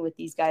working with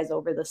these guys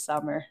over the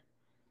summer.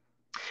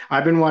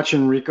 I've been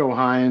watching Rico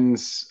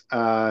Hines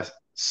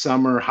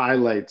summer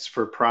highlights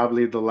for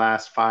probably the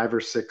last 5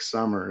 or 6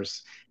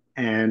 summers.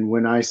 And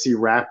when I see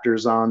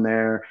Raptors on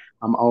there,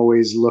 I'm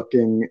always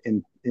looking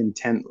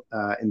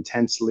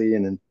intensely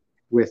and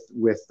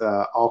with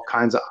all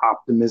kinds of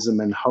optimism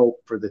and hope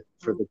for the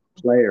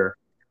player.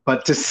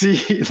 But to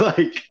see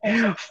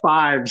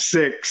 5,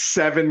 6,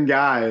 7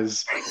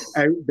 guys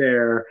out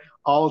there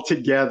all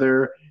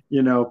together,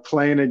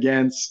 playing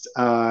against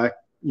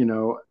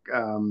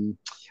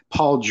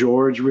Paul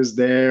George was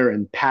there,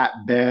 and Pat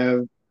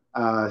Bev,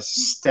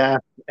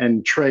 Steph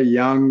and Trae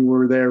Young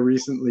were there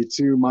recently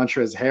too.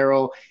 Montrezl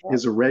Harrell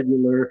is a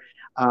regular.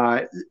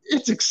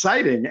 It's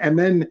exciting. And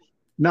then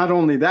not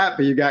only that,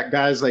 but you got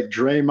guys like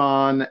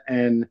Draymond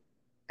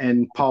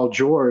and Paul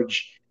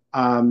George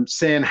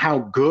saying how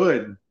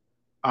good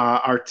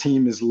our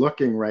team is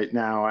looking right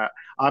now.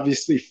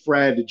 Obviously,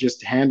 Fred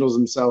just handles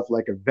himself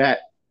like a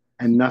vet,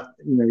 and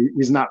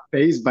he's not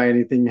fazed by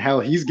anything. Hell,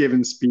 he's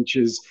given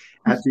speeches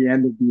at the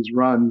end of these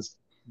runs.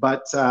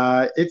 But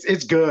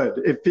it's good.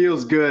 It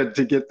feels good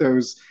to get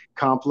those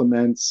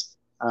compliments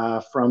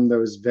from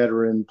those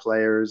veteran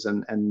players,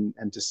 and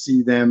to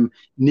see them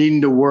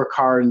needing to work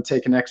hard and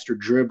take an extra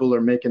dribble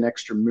or make an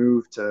extra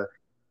move to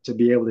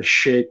be able to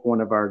shake one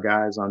of our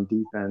guys on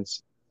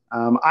defense.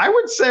 I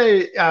would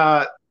say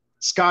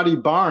Scottie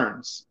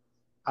Barnes.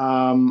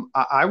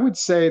 I would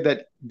say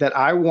that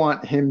I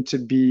want him to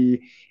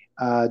be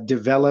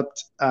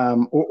developed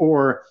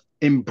or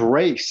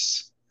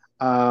embrace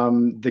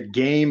the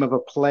game of a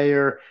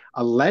player,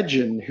 a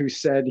legend who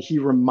said he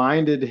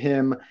reminded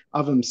him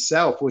of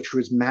himself, which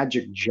was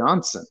Magic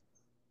Johnson.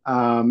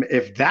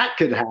 If that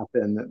could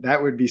happen,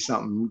 that would be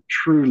something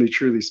truly,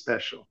 truly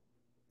special.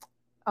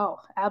 Oh,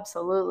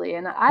 absolutely.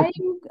 And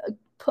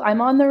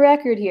I'm on the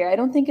record here. I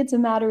don't think it's a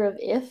matter of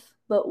if,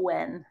 but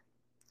when.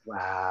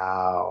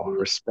 Wow.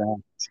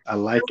 Respect. I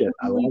like it.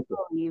 I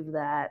believe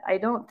that.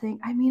 I've been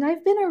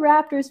a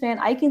Raptors fan.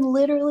 I can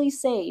literally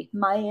say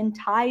my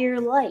entire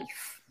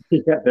life.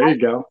 Yeah, there you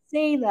go.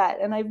 Say that.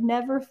 And I've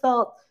never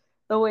felt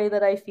the way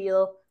that I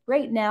feel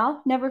right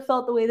now. Never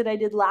felt the way that I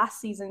did last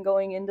season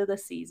going into the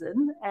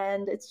season.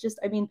 And it's just,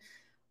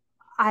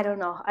 I don't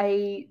know.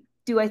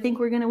 Do I think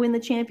we're going to win the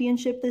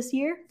championship this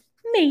year?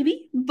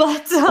 Maybe,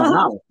 but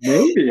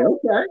maybe.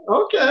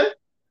 Okay.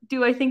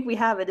 Do I think we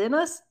have it in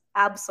us?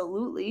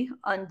 Absolutely,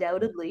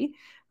 undoubtedly.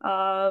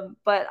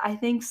 But I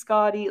think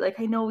Scottie,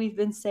 I know we've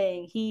been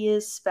saying he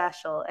is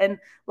special. And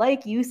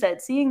like you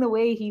said, seeing the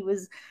way he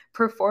was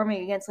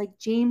performing against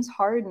James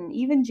Harden,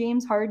 even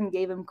James Harden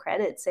gave him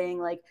credit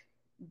saying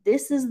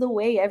this is the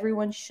way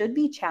everyone should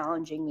be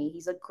challenging me.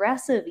 He's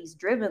aggressive. He's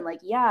driven.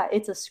 Yeah,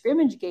 it's a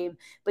scrimmage game,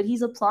 but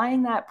he's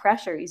applying that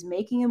pressure. He's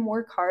making him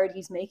work hard.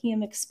 He's making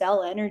him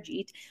expel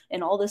energy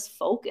and all this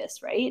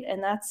focus, right?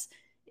 And that's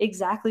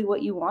exactly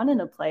what you want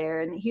in a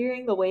player. And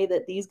hearing the way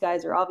that these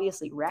guys are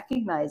obviously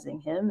recognizing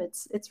him,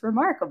 it's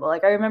remarkable. I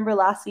remember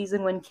last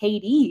season when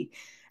KD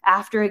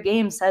after a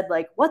game said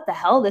what the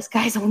hell, this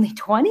guy's only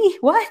 20?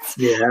 What?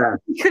 Yeah.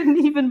 You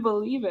couldn't even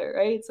believe it,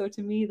 right? So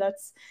to me,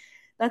 that's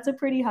a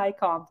pretty high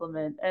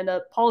compliment. And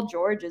Paul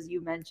George, as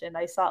you mentioned,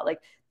 I saw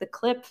the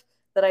clip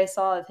that I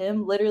saw of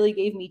him literally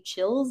gave me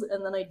chills.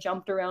 And then I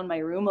jumped around my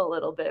room a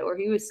little bit where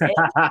he was saying,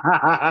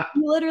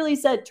 he literally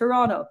said,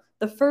 Toronto,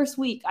 the first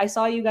week I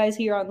saw you guys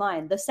here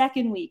online. The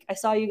second week I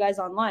saw you guys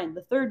online.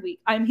 The third week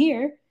I'm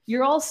here.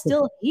 You're all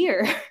still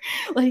here.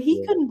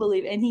 He couldn't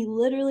believe it. And he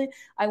literally,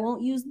 I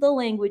won't use the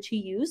language he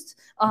used,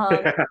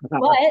 but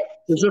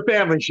it's a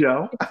family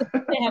show. It's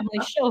a family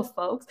show,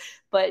 folks.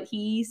 But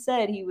he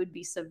said he would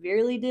be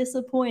severely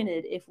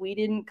disappointed if we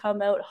didn't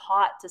come out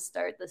hot to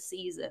start the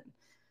season.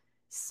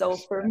 So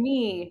for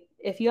me,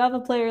 if you have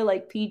a player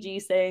like PG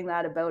saying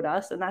that about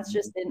us, and that's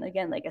just in,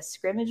 again, a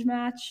scrimmage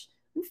match,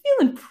 I'm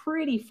feeling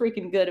pretty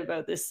freaking good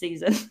about this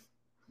season.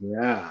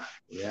 Yeah,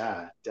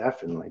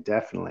 definitely.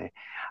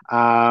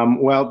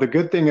 Well, the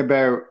good thing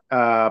about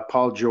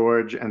Paul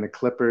George and the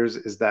Clippers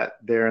is that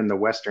they're in the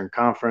Western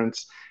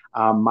Conference.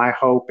 My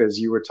hope, as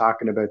you were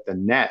talking about the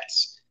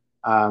Nets,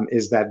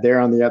 is that they're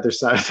on the other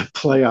side of the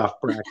playoff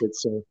bracket,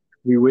 so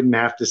we wouldn't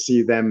have to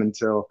see them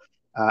until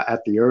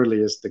at the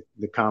earliest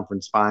the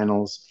conference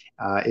finals,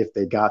 if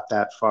they got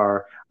that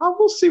far.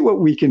 We'll see what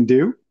we can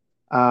do.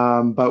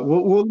 But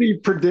we'll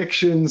leave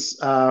predictions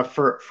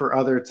for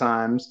other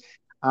times.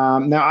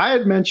 Now, I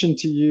had mentioned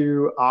to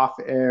you off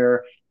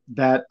air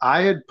that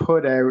I had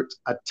put out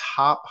a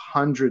top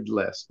 100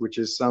 list, which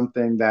is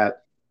something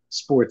that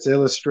Sports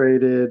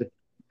Illustrated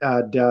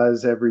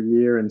does every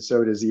year, and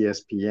so does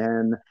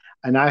ESPN.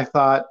 And I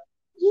thought,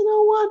 you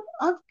know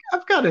what?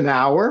 I've got an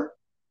hour.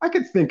 I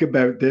could think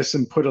about this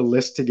and put a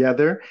list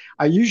together.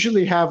 I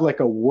usually have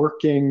a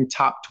working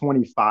top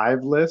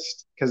 25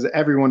 list because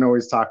everyone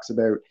always talks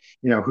about,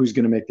 who's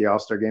going to make the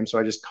All-Star game. So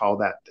I just call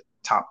that the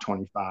top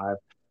 25.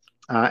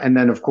 And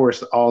then, of course,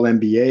 the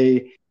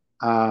All-NBA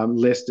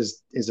list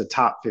is a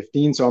top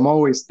 15. So I'm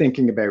always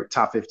thinking about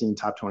top 15,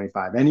 top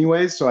 25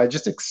 anyways. So I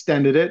just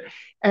extended it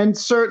and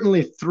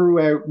certainly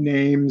threw out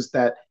names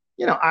that,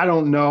 I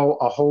don't know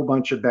a whole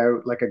bunch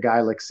about, a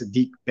guy like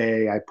Sadiq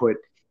Bey I put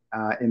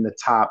in the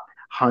top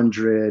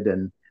 100,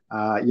 and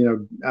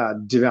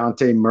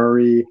Devontae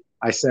Murray,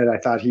 I said I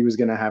thought he was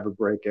going to have a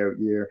breakout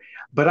year.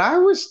 But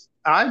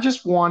I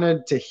just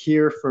wanted to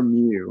hear from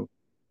you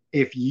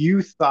if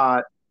you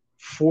thought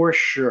for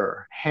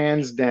sure,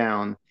 hands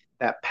down,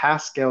 that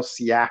Pascal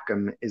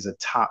Siakam is a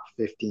top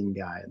 15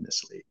 guy in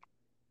this league.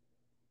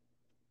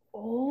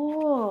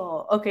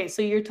 Oh, okay.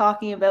 So you're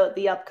talking about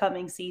the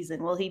upcoming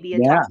season. Will he be a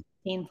top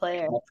 15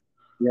 player?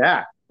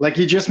 Yeah. Like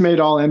he just made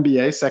all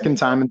NBA, second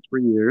time in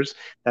 3 years.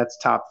 That's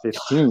top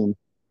 15.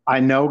 I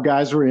know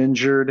guys were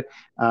injured,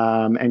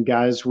 and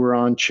guys were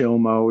on chill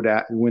mode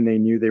when they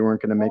knew they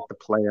weren't going to make the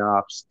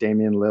playoffs.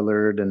 Damian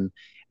Lillard and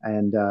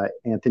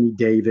Anthony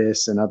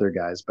Davis and other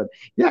guys. But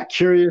yeah,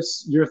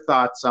 curious your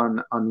thoughts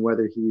on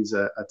whether he's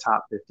a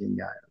top 15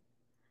 guy.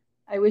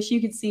 I wish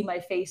you could see my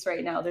face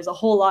right now. There's a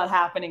whole lot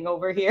happening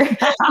over here.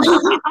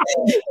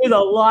 There's a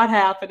lot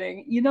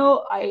happening.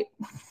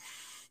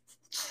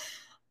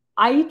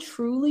 I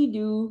truly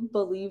do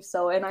believe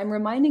so. And I'm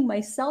reminding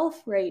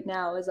myself right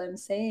now as I'm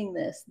saying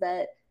this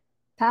that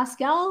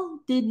Pascal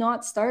did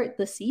not start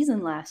the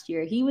season last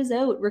year. He was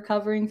out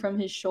recovering from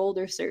his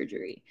shoulder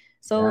surgery.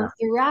 So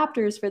the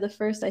Raptors, for the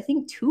first, I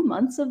think, 2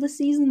 months of the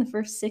season, the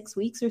first 6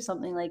 weeks or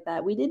something like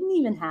that, we didn't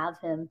even have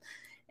him.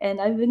 And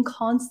I've been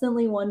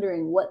constantly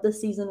wondering what the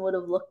season would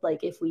have looked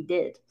like if we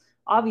did.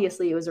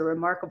 Obviously, it was a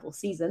remarkable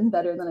season,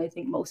 better than I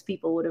think most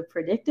people would have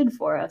predicted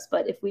for us.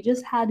 But if we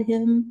just had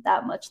him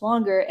that much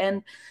longer,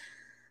 and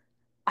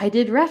I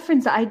did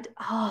reference, I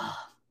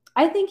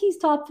think he's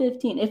top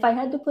 15. If I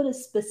had to put a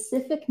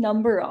specific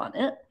number on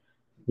it,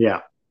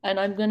 yeah, and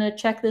I'm going to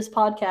check this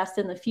podcast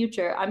in the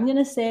future, I'm going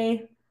to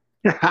say,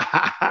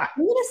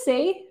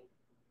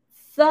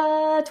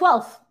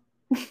 12.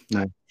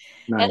 Nice.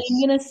 And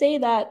I'm going to say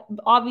that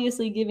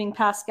obviously giving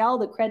Pascal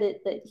the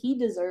credit that he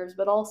deserves,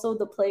 but also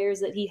the players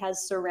that he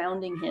has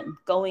surrounding him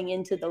going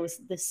into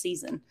this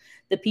season,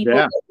 the people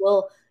that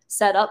will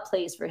set up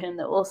plays for him,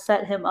 that will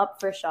set him up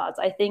for shots.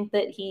 I think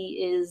that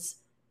he is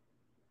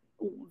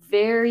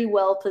very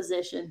well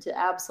positioned to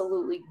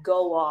absolutely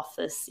go off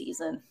this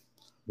season.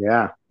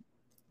 Yeah,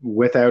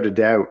 without a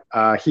doubt.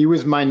 He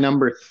was my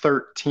number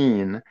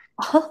 13.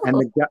 Oh.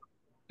 And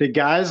the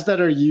guys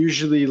that are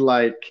usually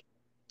like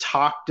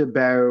talked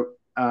about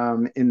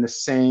in the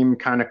same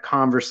kind of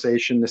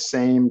conversation, the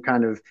same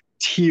kind of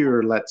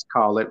tier, let's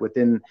call it,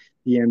 within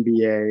the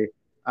NBA,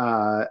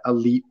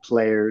 elite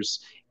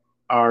players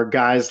are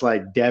guys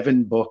like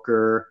Devin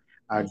Booker,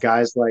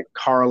 guys like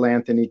Karl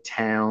Anthony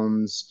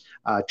Towns,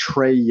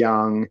 Trae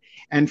Young.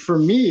 And for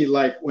me,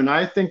 like when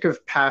I think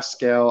of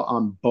Pascal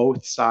on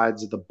both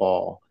sides of the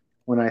ball,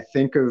 when I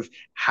think of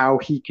how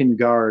he can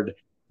guard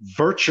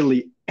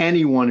virtually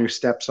anyone who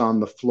steps on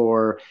the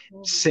floor,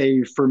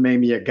 save for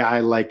maybe a guy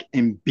like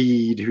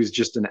Embiid, who's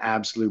just an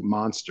absolute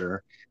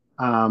monster.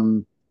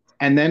 And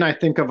then I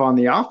think of on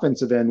the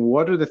offensive end,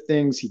 what are the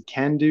things he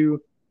can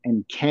do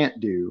and can't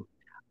do?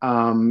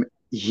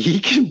 He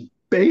can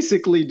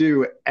basically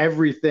do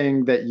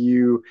everything that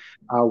you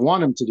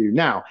want him to do.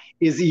 Now,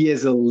 is he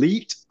as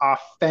elite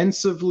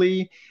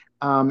offensively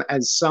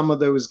as some of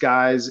those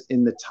guys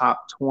in the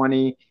top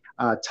 20,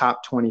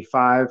 top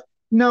 25?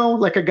 No,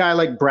 like a guy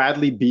like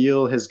Bradley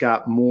Beal has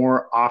got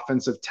more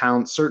offensive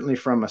talent, certainly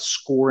from a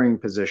scoring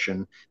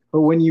position.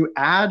 But when you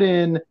add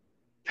in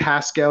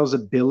Pascal's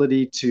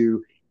ability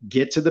to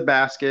get to the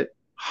basket,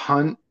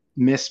 hunt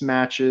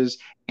mismatches,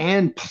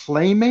 and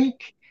play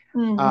make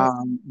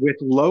with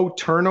low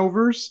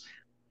turnovers,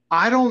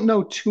 I don't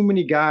know too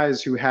many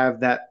guys who have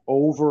that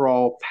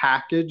overall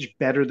package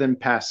better than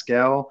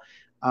Pascal.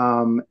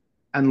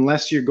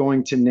 Unless you're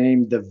going to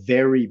name the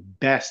very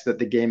best that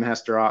the game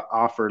has to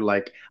offer,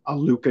 like a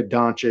Luka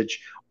Doncic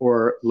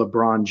or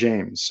LeBron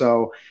James.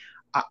 So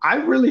I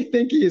really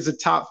think he is a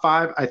top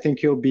 5. I think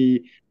he'll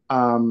be,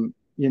 prepped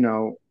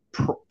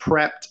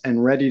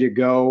and ready to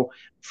go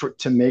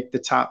to make the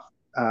top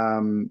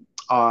 15,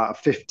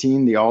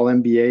 the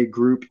All-NBA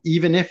group,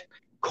 even if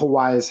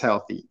Kawhi is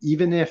healthy,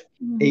 even if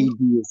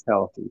AD is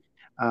healthy.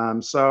 I'm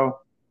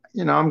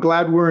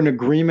glad we're in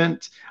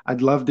agreement.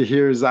 I'd love to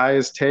hear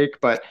Zaya's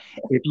take, but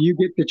if you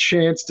get the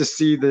chance to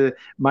see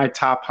my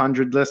top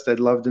 100 list, I'd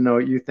love to know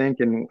what you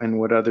think and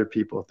what other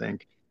people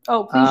think.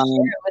 Oh, please share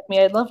it with me.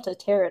 I'd love to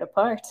tear it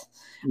apart.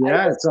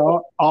 Yeah, it's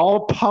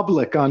all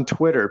public on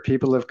Twitter.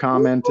 People have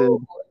commented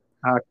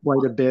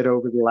quite a bit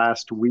over the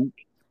last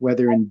week,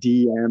 whether in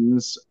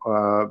DMs,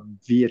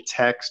 via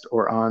text,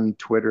 or on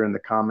Twitter in the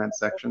comment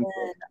section.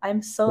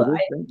 I'm so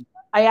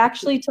I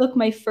actually took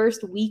my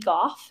first week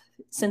off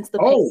since the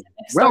pandemic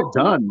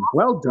started.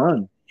 Well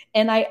done.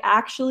 And I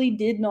actually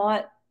did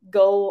not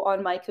go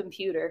on my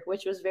computer,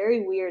 which was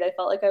very weird. I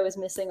felt like I was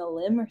missing a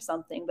limb or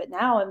something. But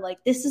now I'm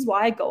like, this is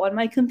why I go on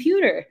my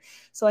computer,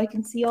 so I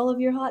can see all of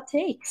your hot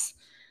takes.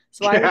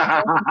 So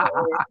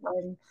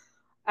the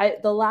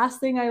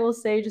last thing I will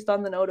say, just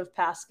on the note of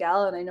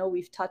Pascal, and I know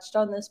we've touched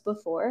on this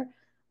before,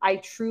 I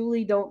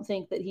truly don't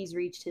think that he's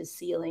reached his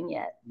ceiling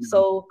yet.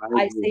 So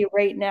I say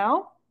right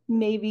now,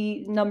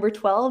 maybe number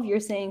 12, you're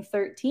saying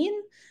 13.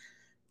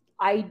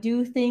 I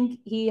do think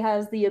he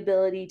has the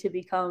ability to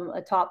become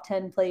a top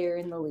 10 player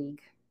in the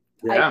league.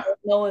 Yeah. I don't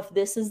know if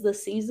this is the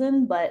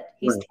season, but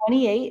he's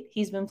 28.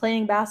 He's been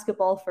playing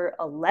basketball for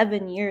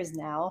 11 years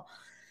now.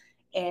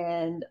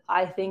 And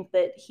I think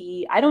that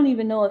I don't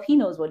even know if he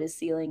knows what his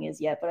ceiling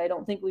is yet, but I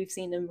don't think we've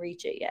seen him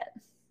reach it yet.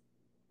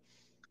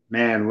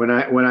 Man, when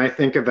I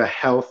think of a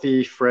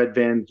healthy Fred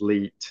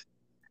VanVleet,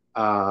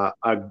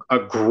 a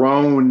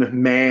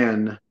grown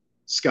man,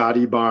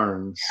 Scottie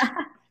Barnes,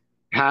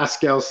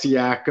 Pascal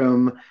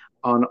Siakam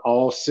on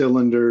all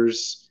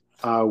cylinders,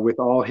 with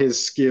all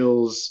his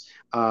skills,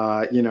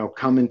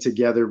 coming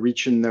together,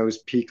 reaching those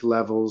peak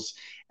levels,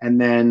 and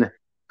then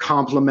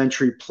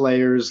complementary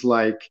players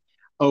like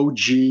OG,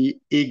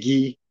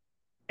 Iggy,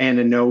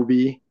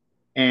 Anunoby,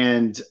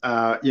 and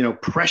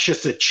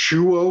Precious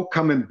Achuo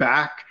coming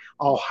back,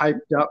 all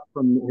hyped up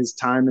from his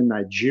time in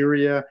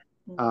Nigeria.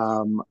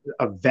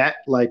 A vet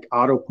like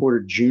Otto Porter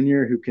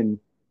Jr. who can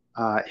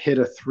hit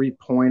a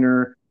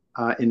 3-pointer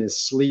in his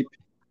sleep.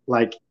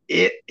 Like,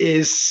 it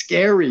is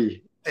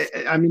scary.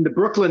 I mean, the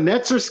Brooklyn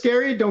Nets are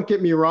scary. Don't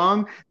get me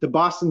wrong. The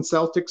Boston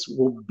Celtics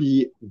will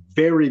be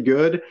very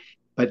good,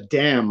 but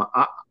damn,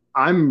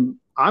 I'm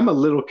a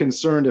little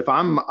concerned if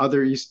I'm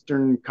other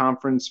Eastern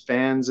Conference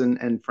fans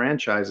and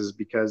franchises,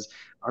 because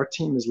our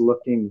team is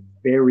looking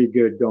very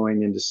good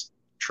going into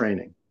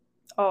training.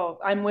 Oh,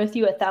 I'm with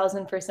you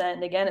 1,000%.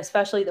 And again,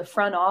 especially the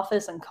front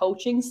office and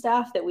coaching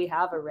staff that we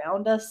have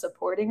around us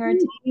supporting our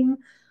team.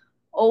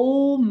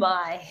 Oh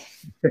my.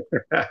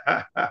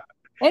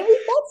 And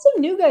we've got some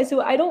new guys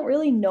who I don't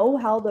really know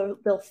how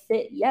they'll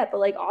fit yet, but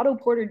like Otto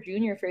Porter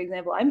Jr., for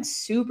example, I'm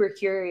super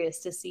curious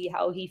to see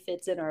how he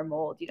fits in our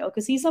mold,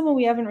 because he's someone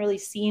we haven't really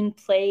seen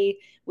play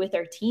with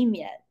our team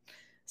yet.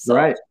 So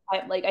right.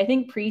 I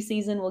think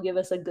preseason will give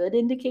us a good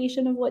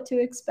indication of what to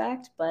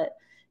expect, but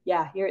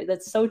yeah,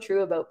 that's so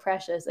true about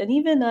Precious. And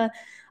even I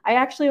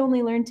actually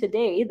only learned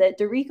today that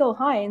Rico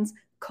Hines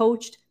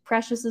coached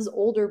Precious's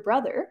older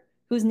brother,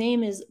 whose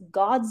name is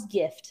God's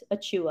Gift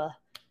Achua,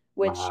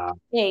 which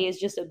is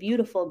just a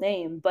beautiful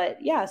name. But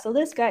yeah, so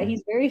this guy,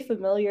 he's very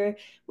familiar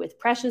with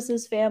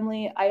Precious's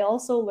family. I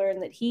also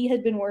learned that he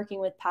had been working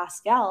with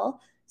Pascal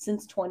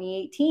since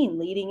 2018,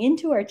 leading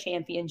into our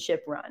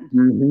championship run.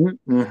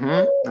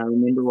 I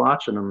remember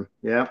watching them.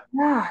 Yeah.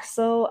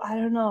 So I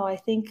don't know. I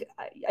think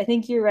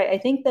you're right. I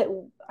think that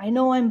I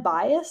know I'm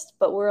biased,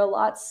 but we're a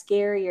lot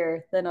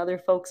scarier than other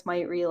folks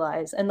might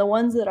realize. And the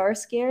ones that are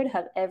scared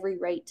have every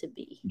right to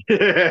be.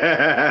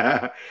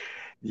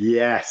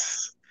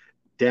 Yes,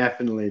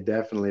 definitely.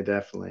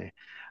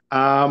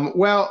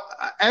 Well,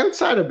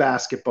 outside of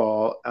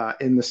basketball,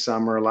 in the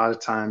summer, a lot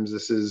of times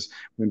this is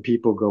when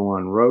people go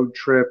on road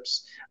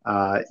trips.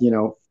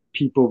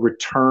 People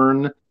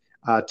return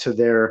to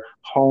their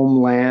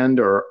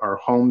homeland or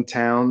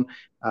hometown.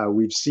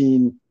 We've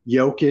seen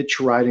Jokic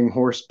riding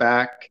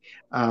horseback,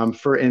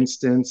 for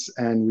instance,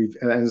 and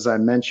as I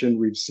mentioned,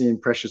 we've seen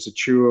Precious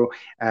Achuo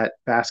at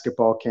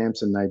basketball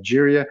camps in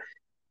Nigeria.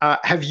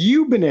 Have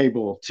you been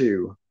able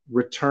to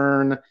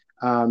return,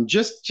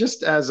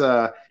 just as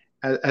a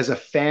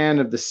fan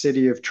of the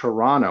city of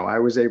Toronto? I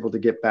was able to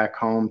get back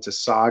home to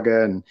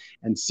Saga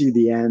and see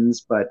the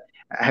ends, but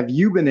have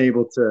you been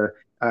able to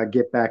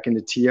get back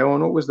into TO,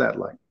 and what was that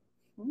like?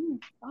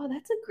 Oh,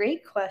 that's a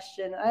great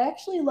question. I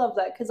actually love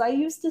that because I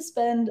used to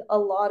spend a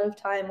lot of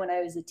time when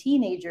I was a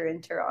teenager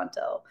in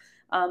Toronto.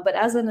 But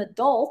as an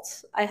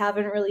adult, I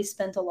haven't really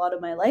spent a lot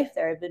of my life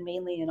there. I've been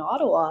mainly in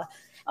Ottawa.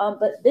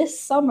 But this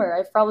summer,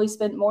 I've probably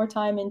spent more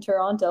time in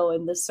Toronto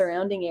and the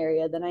surrounding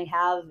area than I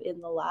have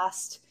in the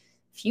last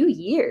few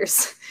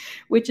years,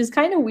 which is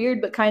kind of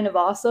weird, but kind of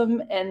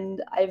awesome.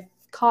 And I've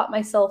caught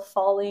myself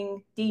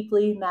falling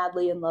deeply,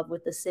 madly in love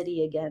with the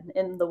city again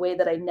in the way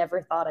that I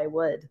never thought I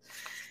would.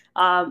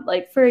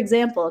 For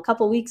example, a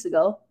couple weeks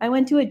ago, I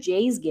went to a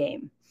Jays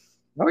game.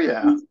 Oh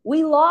yeah.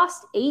 We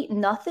lost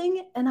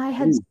 8-0 and I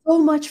had so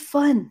much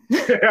fun.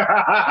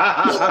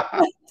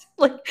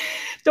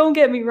 Don't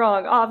get me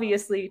wrong,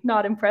 obviously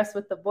not impressed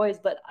with the boys,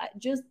 but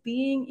just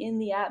being in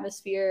the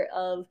atmosphere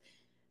of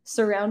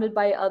surrounded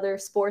by other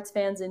sports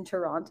fans in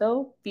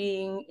Toronto,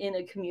 being in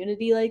a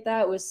community like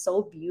that was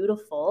so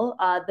beautiful.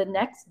 The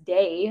next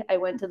day, I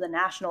went to the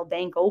National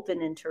Bank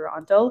Open in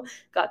Toronto,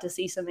 got to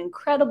see some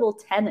incredible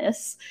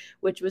tennis,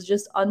 which was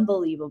just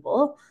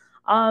unbelievable.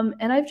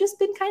 And I've just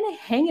been kind of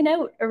hanging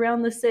out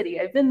around the city.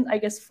 I've been, I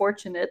guess,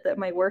 fortunate that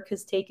my work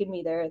has taken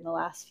me there in the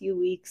last few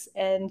weeks,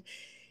 and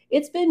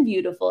it's been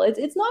beautiful.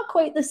 It's not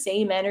quite the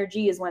same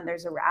energy as when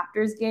there's a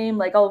Raptors game.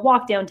 Like, I'll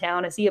walk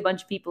downtown, I see a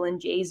bunch of people in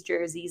Jays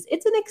jerseys.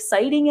 It's an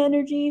exciting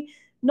energy,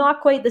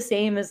 not quite the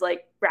same as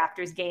like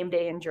Raptors game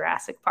day in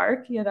Jurassic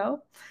Park, Yeah.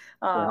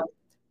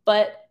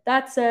 But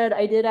that said,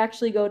 I did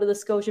actually go to the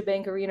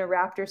Scotiabank Arena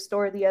Raptors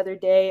store the other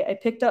day. I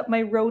picked up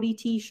my roadie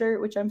t-shirt,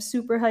 which I'm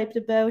super hyped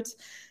about.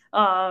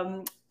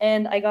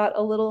 And I got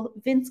a little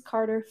Vince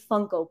Carter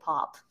Funko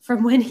Pop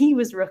from when he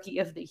was Rookie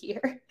of the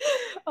Year.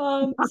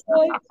 So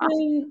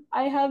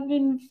I have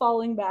been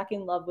falling back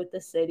in love with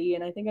the city,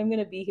 and I think I'm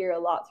going to be here a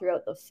lot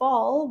throughout the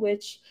fall,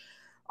 which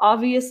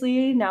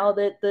obviously now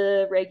that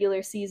the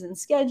regular season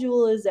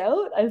schedule is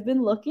out, I've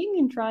been looking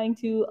and trying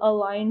to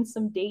align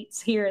some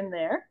dates here and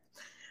there.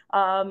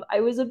 I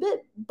was a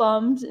bit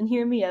bummed, and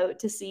hear me out,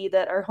 to see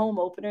that our home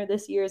opener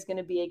this year is going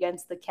to be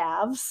against the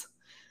Cavs.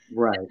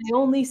 Right. And I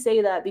only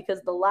say that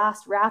because the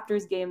last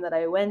Raptors game that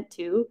I went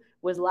to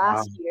was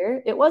last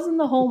year. It wasn't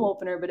the home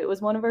opener, but it was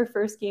one of our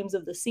first games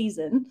of the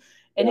season.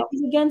 And it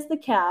was against the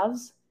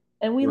Cavs,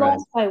 and we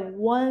lost by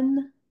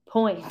 1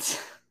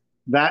 point.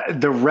 That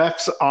the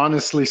refs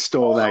honestly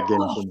stole that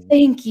game Oh, from me.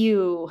 thank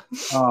you.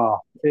 Oh,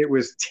 it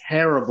was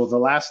terrible. The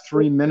last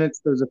 3 minutes,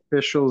 those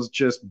officials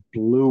just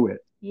blew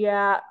it.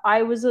 Yeah,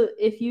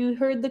 if you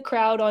heard the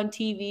crowd on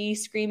TV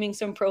screaming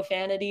some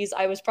profanities,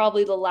 I was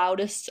probably the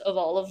loudest of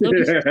all of them.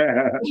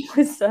 It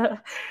was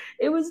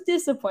it was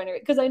disappointing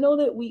because I know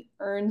that we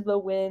earned the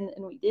win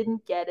and we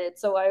didn't get it.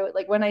 So I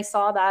like when I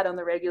saw that on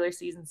the regular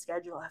season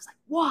schedule, I was like,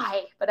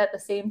 why? But at the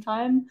same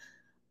time,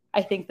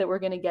 I think that we're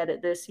going to get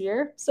it this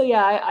year. So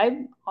yeah,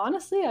 I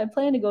honestly I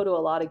plan to go to a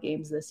lot of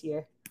games this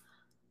year.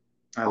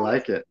 I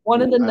like it.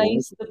 One of the I like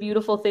nice, the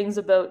beautiful things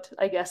about,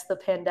 I guess, the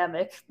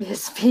pandemic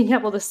is being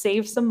able to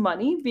save some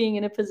money, being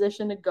in a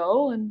position to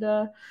go, and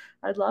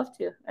I'd love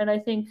to. And I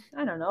think,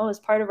 I don't know, as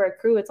part of our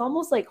crew, it's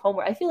almost like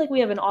homework. I feel like we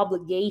have an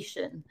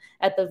obligation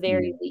at the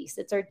very least.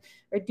 It's our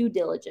due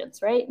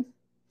diligence, right?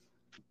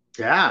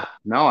 Yeah,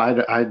 no,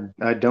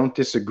 I don't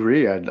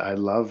disagree. I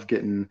love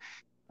getting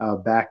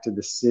back to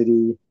the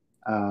city.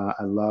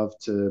 I love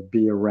to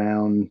be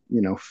around,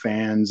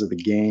 fans of the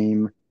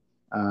game.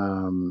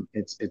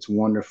 It's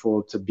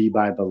wonderful to be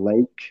by the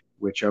lake,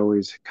 which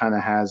always kind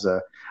of has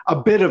a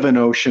bit of an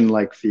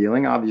ocean-like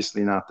feeling.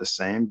 Obviously not the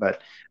same,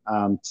 but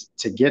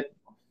to get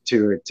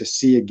to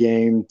see a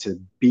game, to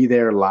be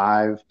there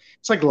live.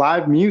 It's like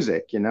live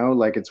music,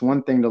 like it's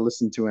one thing to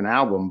listen to an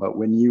album, but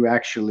when you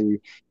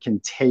actually can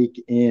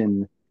take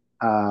in,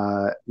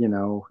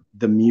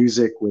 the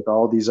music with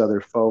all these other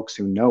folks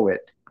who know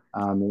it,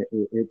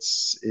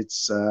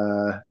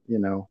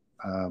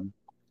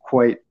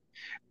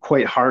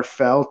 quite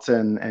heartfelt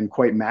and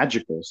quite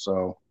magical.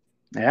 So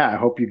yeah, I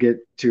hope you get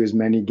to as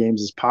many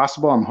games as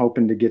possible. I'm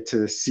hoping to get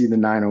to see the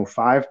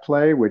 905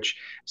 play, which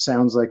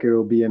sounds like it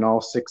will be an all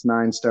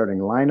 6'9" starting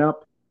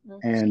lineup.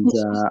 And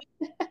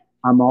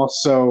I'm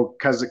also,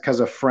 because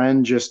a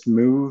friend just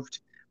moved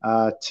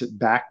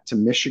back to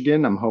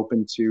Michigan, I'm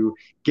hoping to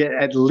get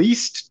at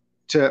least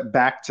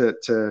back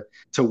to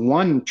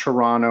one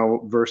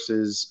Toronto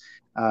versus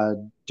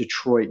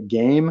Detroit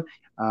game.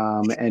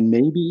 And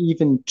maybe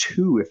even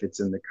two if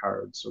it's in the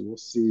cards. So we'll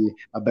see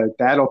about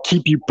that. I'll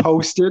keep you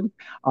posted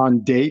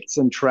on dates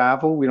and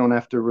travel. We don't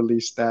have to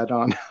release that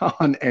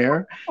on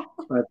air,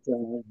 but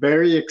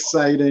very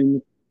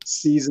exciting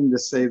season to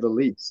say the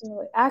least.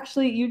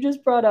 Actually, you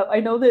just brought up, I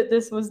know that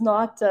this was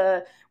not,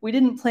 we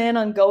didn't plan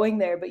on going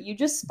there, but you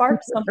just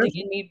sparked something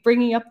in me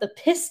bringing up the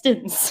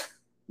Pistons.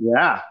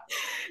 Yeah.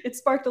 It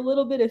sparked a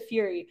little bit of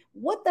fury.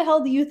 What the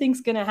hell do you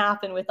think's going to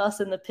happen with us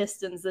and the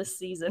Pistons this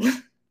season?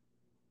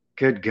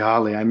 Good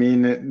golly. I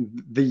mean,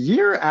 the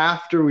year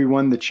after we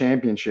won the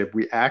championship,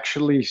 we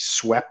actually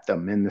swept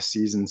them in the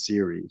season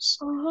series.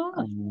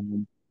 Uh-huh.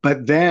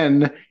 But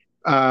then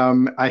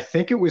I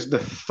think it was the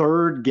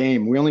third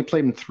game. We only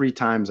played them 3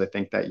 times, I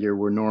think, that year,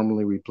 where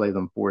normally we play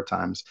them 4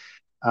 times.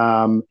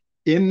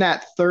 In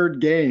that third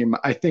game,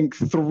 I think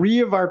 3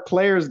 of our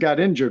players got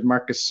injured.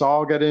 Marcus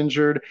Gasol got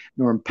injured.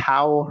 Norm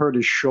Powell hurt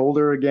his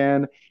shoulder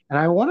again. And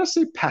I want to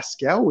say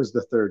Pascal was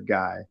the third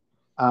guy.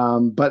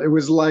 But it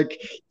was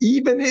like,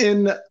 even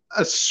in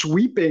a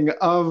sweeping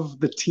of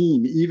the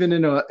team, even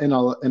in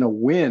a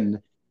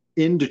win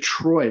in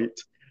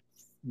Detroit,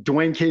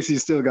 Dwayne Casey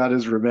still got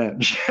his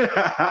revenge.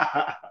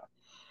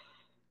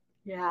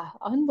 Yeah,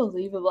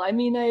 unbelievable. I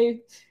mean,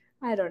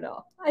 I don't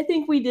know. I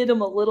think we did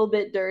him a little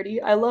bit dirty.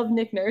 I love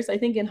Nick Nurse. I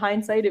think in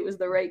hindsight it was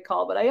the right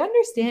call, but I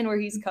understand where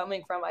he's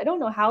coming from. I don't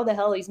know how the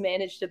hell he's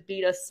managed to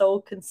beat us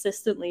so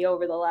consistently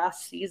over the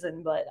last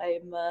season, but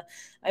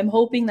I'm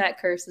hoping that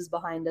curse is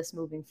behind us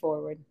moving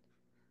forward.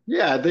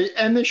 Yeah,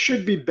 they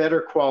should be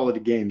better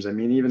quality games. I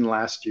mean, even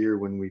last year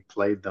when we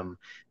played them,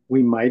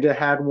 we might have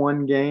had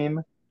one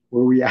game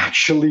where we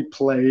actually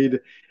played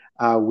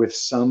with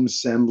some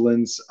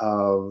semblance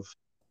of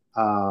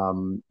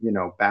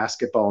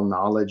basketball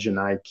knowledge and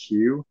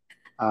IQ.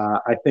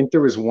 I think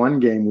there was one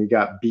game we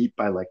got beat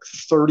by like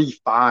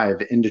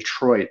 35 in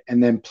Detroit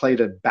and then played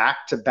a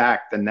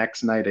back-to-back the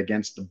next night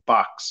against the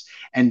Bucks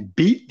and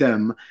beat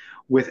them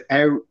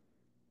without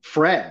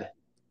Fred.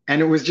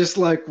 And it was just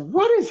like,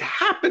 what is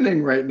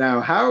happening right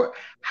now?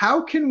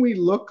 How can we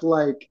look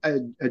like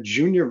a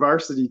junior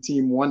varsity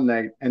team one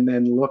night and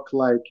then look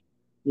like,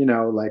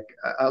 like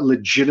a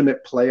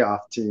legitimate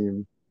playoff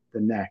team the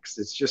next?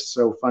 It's just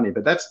so funny.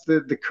 But that's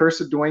the curse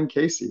of Dwayne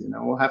Casey.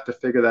 We'll have to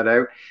figure that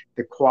out.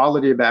 The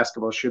quality of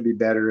basketball should be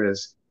better,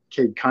 as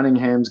Cade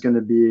Cunningham's going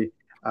to be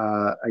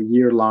a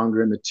year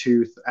longer in the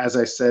tooth. As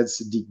I said,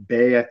 Sadiq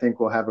Bey, I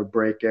think, will have a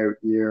breakout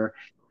year.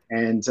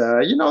 And,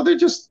 they're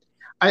just,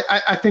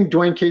 I think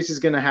Dwayne Casey's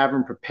going to have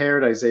him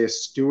prepared. Isaiah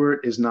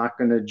Stewart is not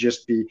going to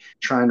just be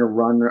trying to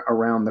run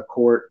around the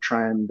court,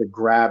 trying to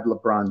grab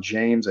LeBron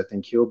James. I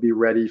think he'll be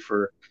ready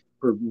for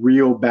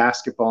real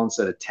basketball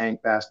instead of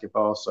tank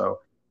basketball. So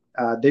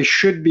they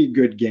should be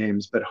good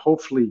games, but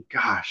hopefully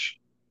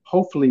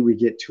we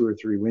get 2 or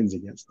 3 wins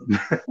against them.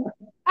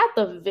 At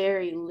the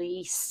very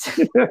least.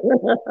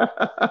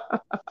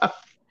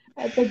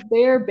 At the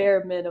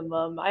bare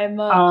minimum.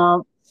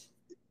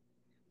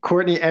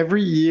 Courtney,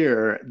 every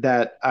year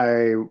that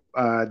the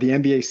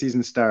NBA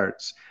season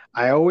starts,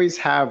 I always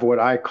have what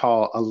I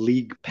call a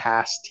league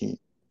pass team,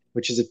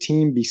 which is a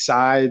team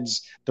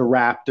besides the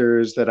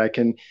Raptors that I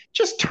can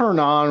just turn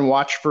on,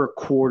 watch for a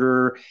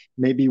quarter,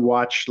 maybe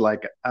watch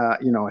like a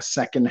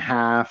second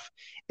half.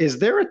 Is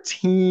there a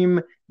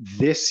team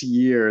this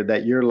year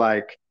that you're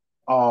like,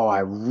 oh, I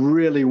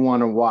really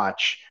want to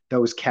watch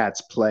those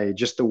cats play,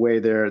 just the way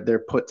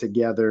they're put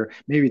together?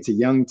 Maybe it's a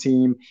young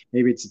team,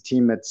 maybe it's a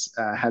team that's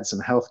had some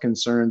health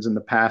concerns in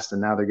the past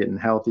and now they're getting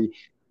healthy.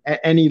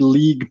 Any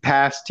league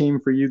pass team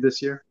for you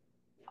this year?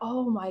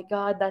 Oh my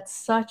God, that's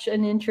such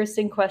an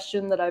interesting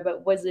question that I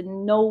was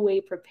in no way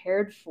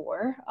prepared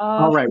for.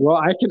 All right. Well,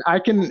 I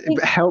can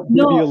help give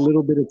you a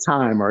little bit of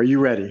time. Are you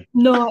ready?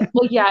 No,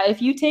 well, yeah,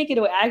 if you take it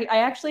away, I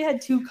actually had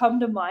two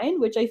come to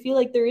mind, which I feel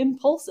like they're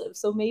impulsive.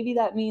 So maybe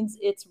that means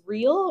it's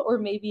real, or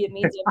maybe it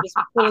means I'm just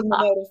pulling them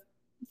out of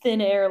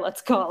thin air,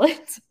 let's call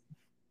it.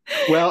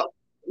 Well,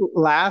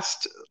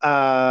 last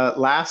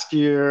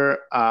year,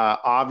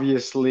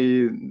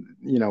 obviously,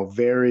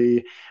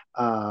 very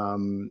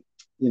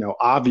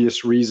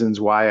obvious reasons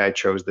why I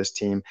chose this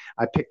team.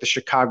 I picked the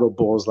Chicago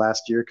Bulls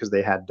last year because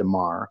they had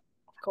DeMar.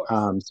 Of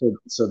course.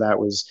 So that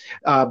was,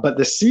 but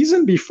the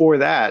season before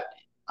that,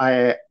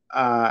 I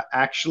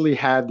actually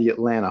had the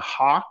Atlanta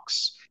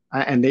Hawks,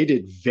 and they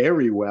did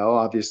very well,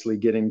 obviously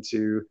getting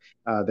to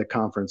the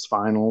conference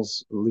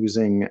finals,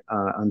 losing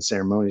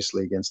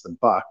unceremoniously against the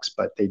Bucks,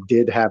 but they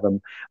did have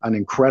an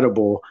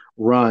incredible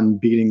run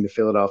beating the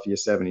Philadelphia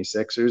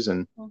 76ers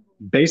and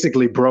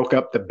basically broke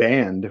up the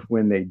band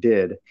when they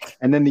did.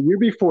 And then the year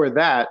before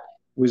that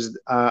was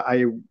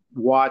I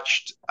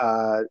watched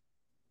the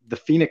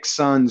Phoenix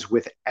Suns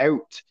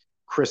without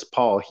Chris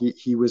Paul.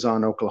 He was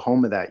on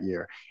Oklahoma that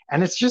year.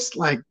 And it's just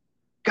like,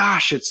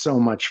 gosh, it's so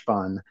much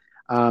fun.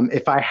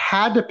 If I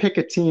had to pick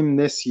a team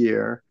this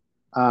year,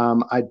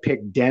 I'd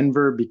pick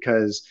Denver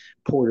because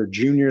Porter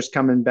Jr. is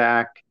coming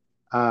back,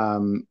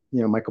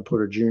 Michael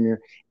Porter Jr.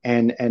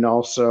 and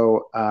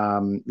also,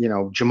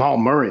 Jamal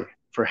Murray,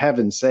 for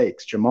heaven's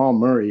sakes. Jamal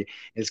Murray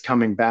is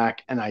coming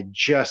back. And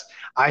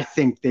I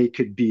think they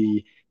could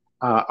be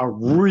a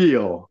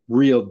real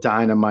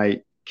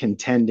dynamite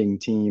contending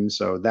team.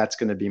 So that's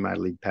going to be my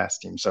league pass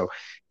team. So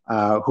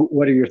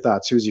what are your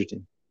thoughts? Who's your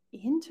team?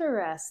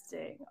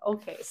 Interesting.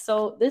 Okay,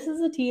 so this is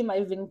a team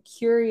I've been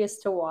curious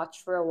to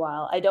watch for a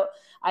while. I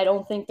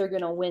don't think they're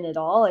going to win it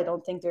all. I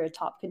don't think they're a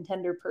top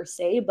contender per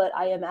se, but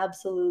I am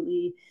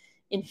absolutely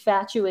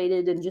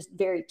infatuated and just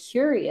very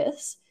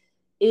curious,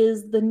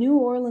 is the New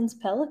Orleans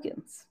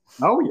Pelicans.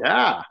 Oh,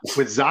 yeah.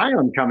 With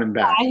Zion coming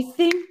back. I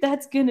think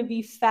that's going to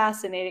be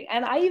fascinating.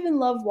 And I even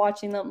love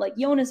watching them. Like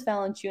Jonas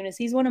Valanciunas,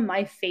 he's one of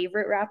my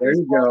favorite Raptors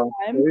of all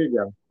time. There you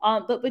go.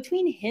 But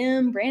between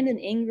him, Brandon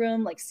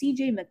Ingram, like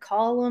CJ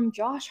McCollum,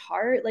 Josh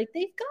Hart, like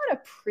they've got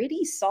a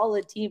pretty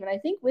solid team. And I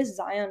think with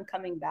Zion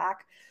coming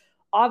back,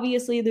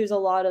 obviously there's a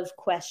lot of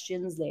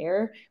questions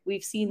there.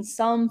 We've seen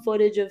some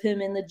footage of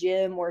him in the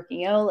gym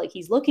working out. Like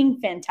he's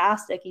looking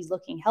fantastic. He's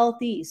looking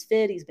healthy. He's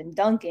fit. He's been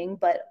dunking,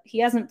 but he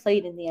hasn't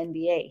played in the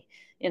NBA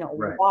in a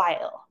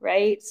while,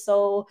 right?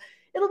 So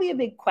it'll be a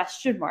big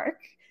question mark,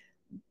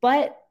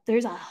 but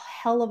there's a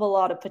hell of a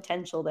lot of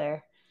potential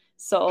there.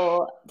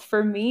 So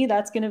for me,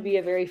 that's going to be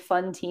a very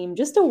fun team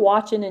just to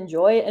watch and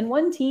enjoy. And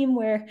one team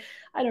where,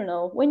 I don't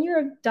know, when you're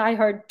a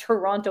diehard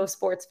Toronto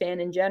sports fan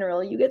in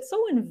general, you get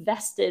so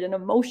invested and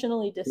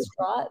emotionally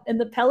distraught.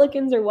 And the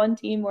Pelicans are one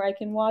team where I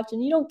can watch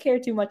and you don't care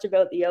too much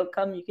about the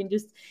outcome. You can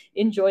just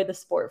enjoy the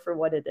sport for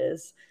what it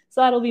is. So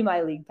that'll be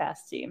my league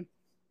pass team.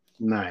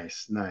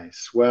 Nice.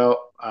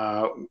 Well,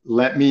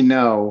 let me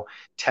know.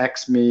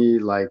 Text me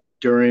like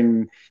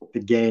during the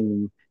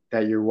game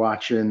that you're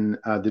watching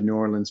the New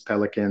Orleans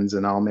Pelicans,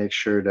 and I'll make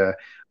sure to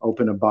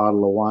open a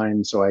bottle of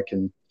wine so I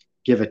can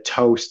give a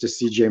toast to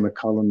CJ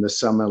McCollum, the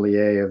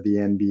sommelier of the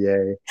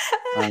NBA.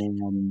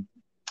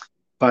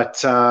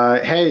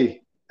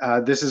 Hey,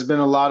 this has been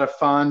a lot of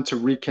fun to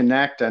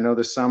reconnect. I know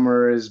the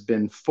summer has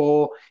been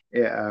full.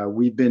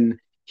 We've been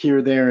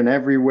here, there, and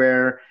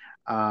everywhere.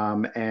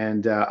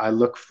 And I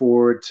look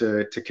forward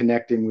to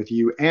connecting with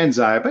you and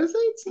Zaya. But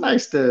it's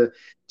nice to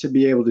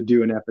be able to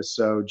do an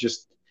episode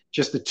just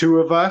the two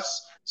of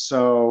us.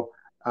 So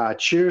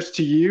cheers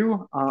to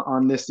you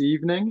on this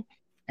evening,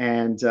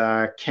 and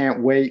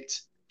can't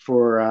wait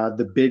for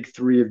the big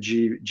three of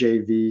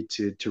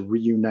JV to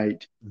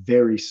reunite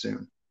very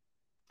soon.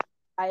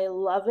 I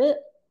love it.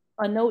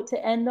 A note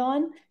to end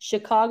on: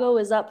 Chicago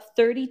is up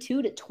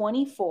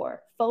 32-24.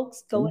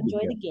 Folks, go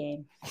enjoy the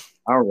game.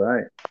 All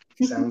right.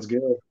 Sounds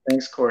good.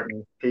 Thanks,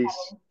 Courtney.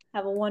 Peace.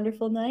 Have a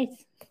wonderful night.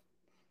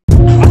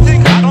 I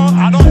think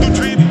I don't do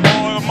dream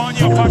or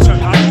money or passion.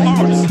 I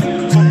do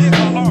arts.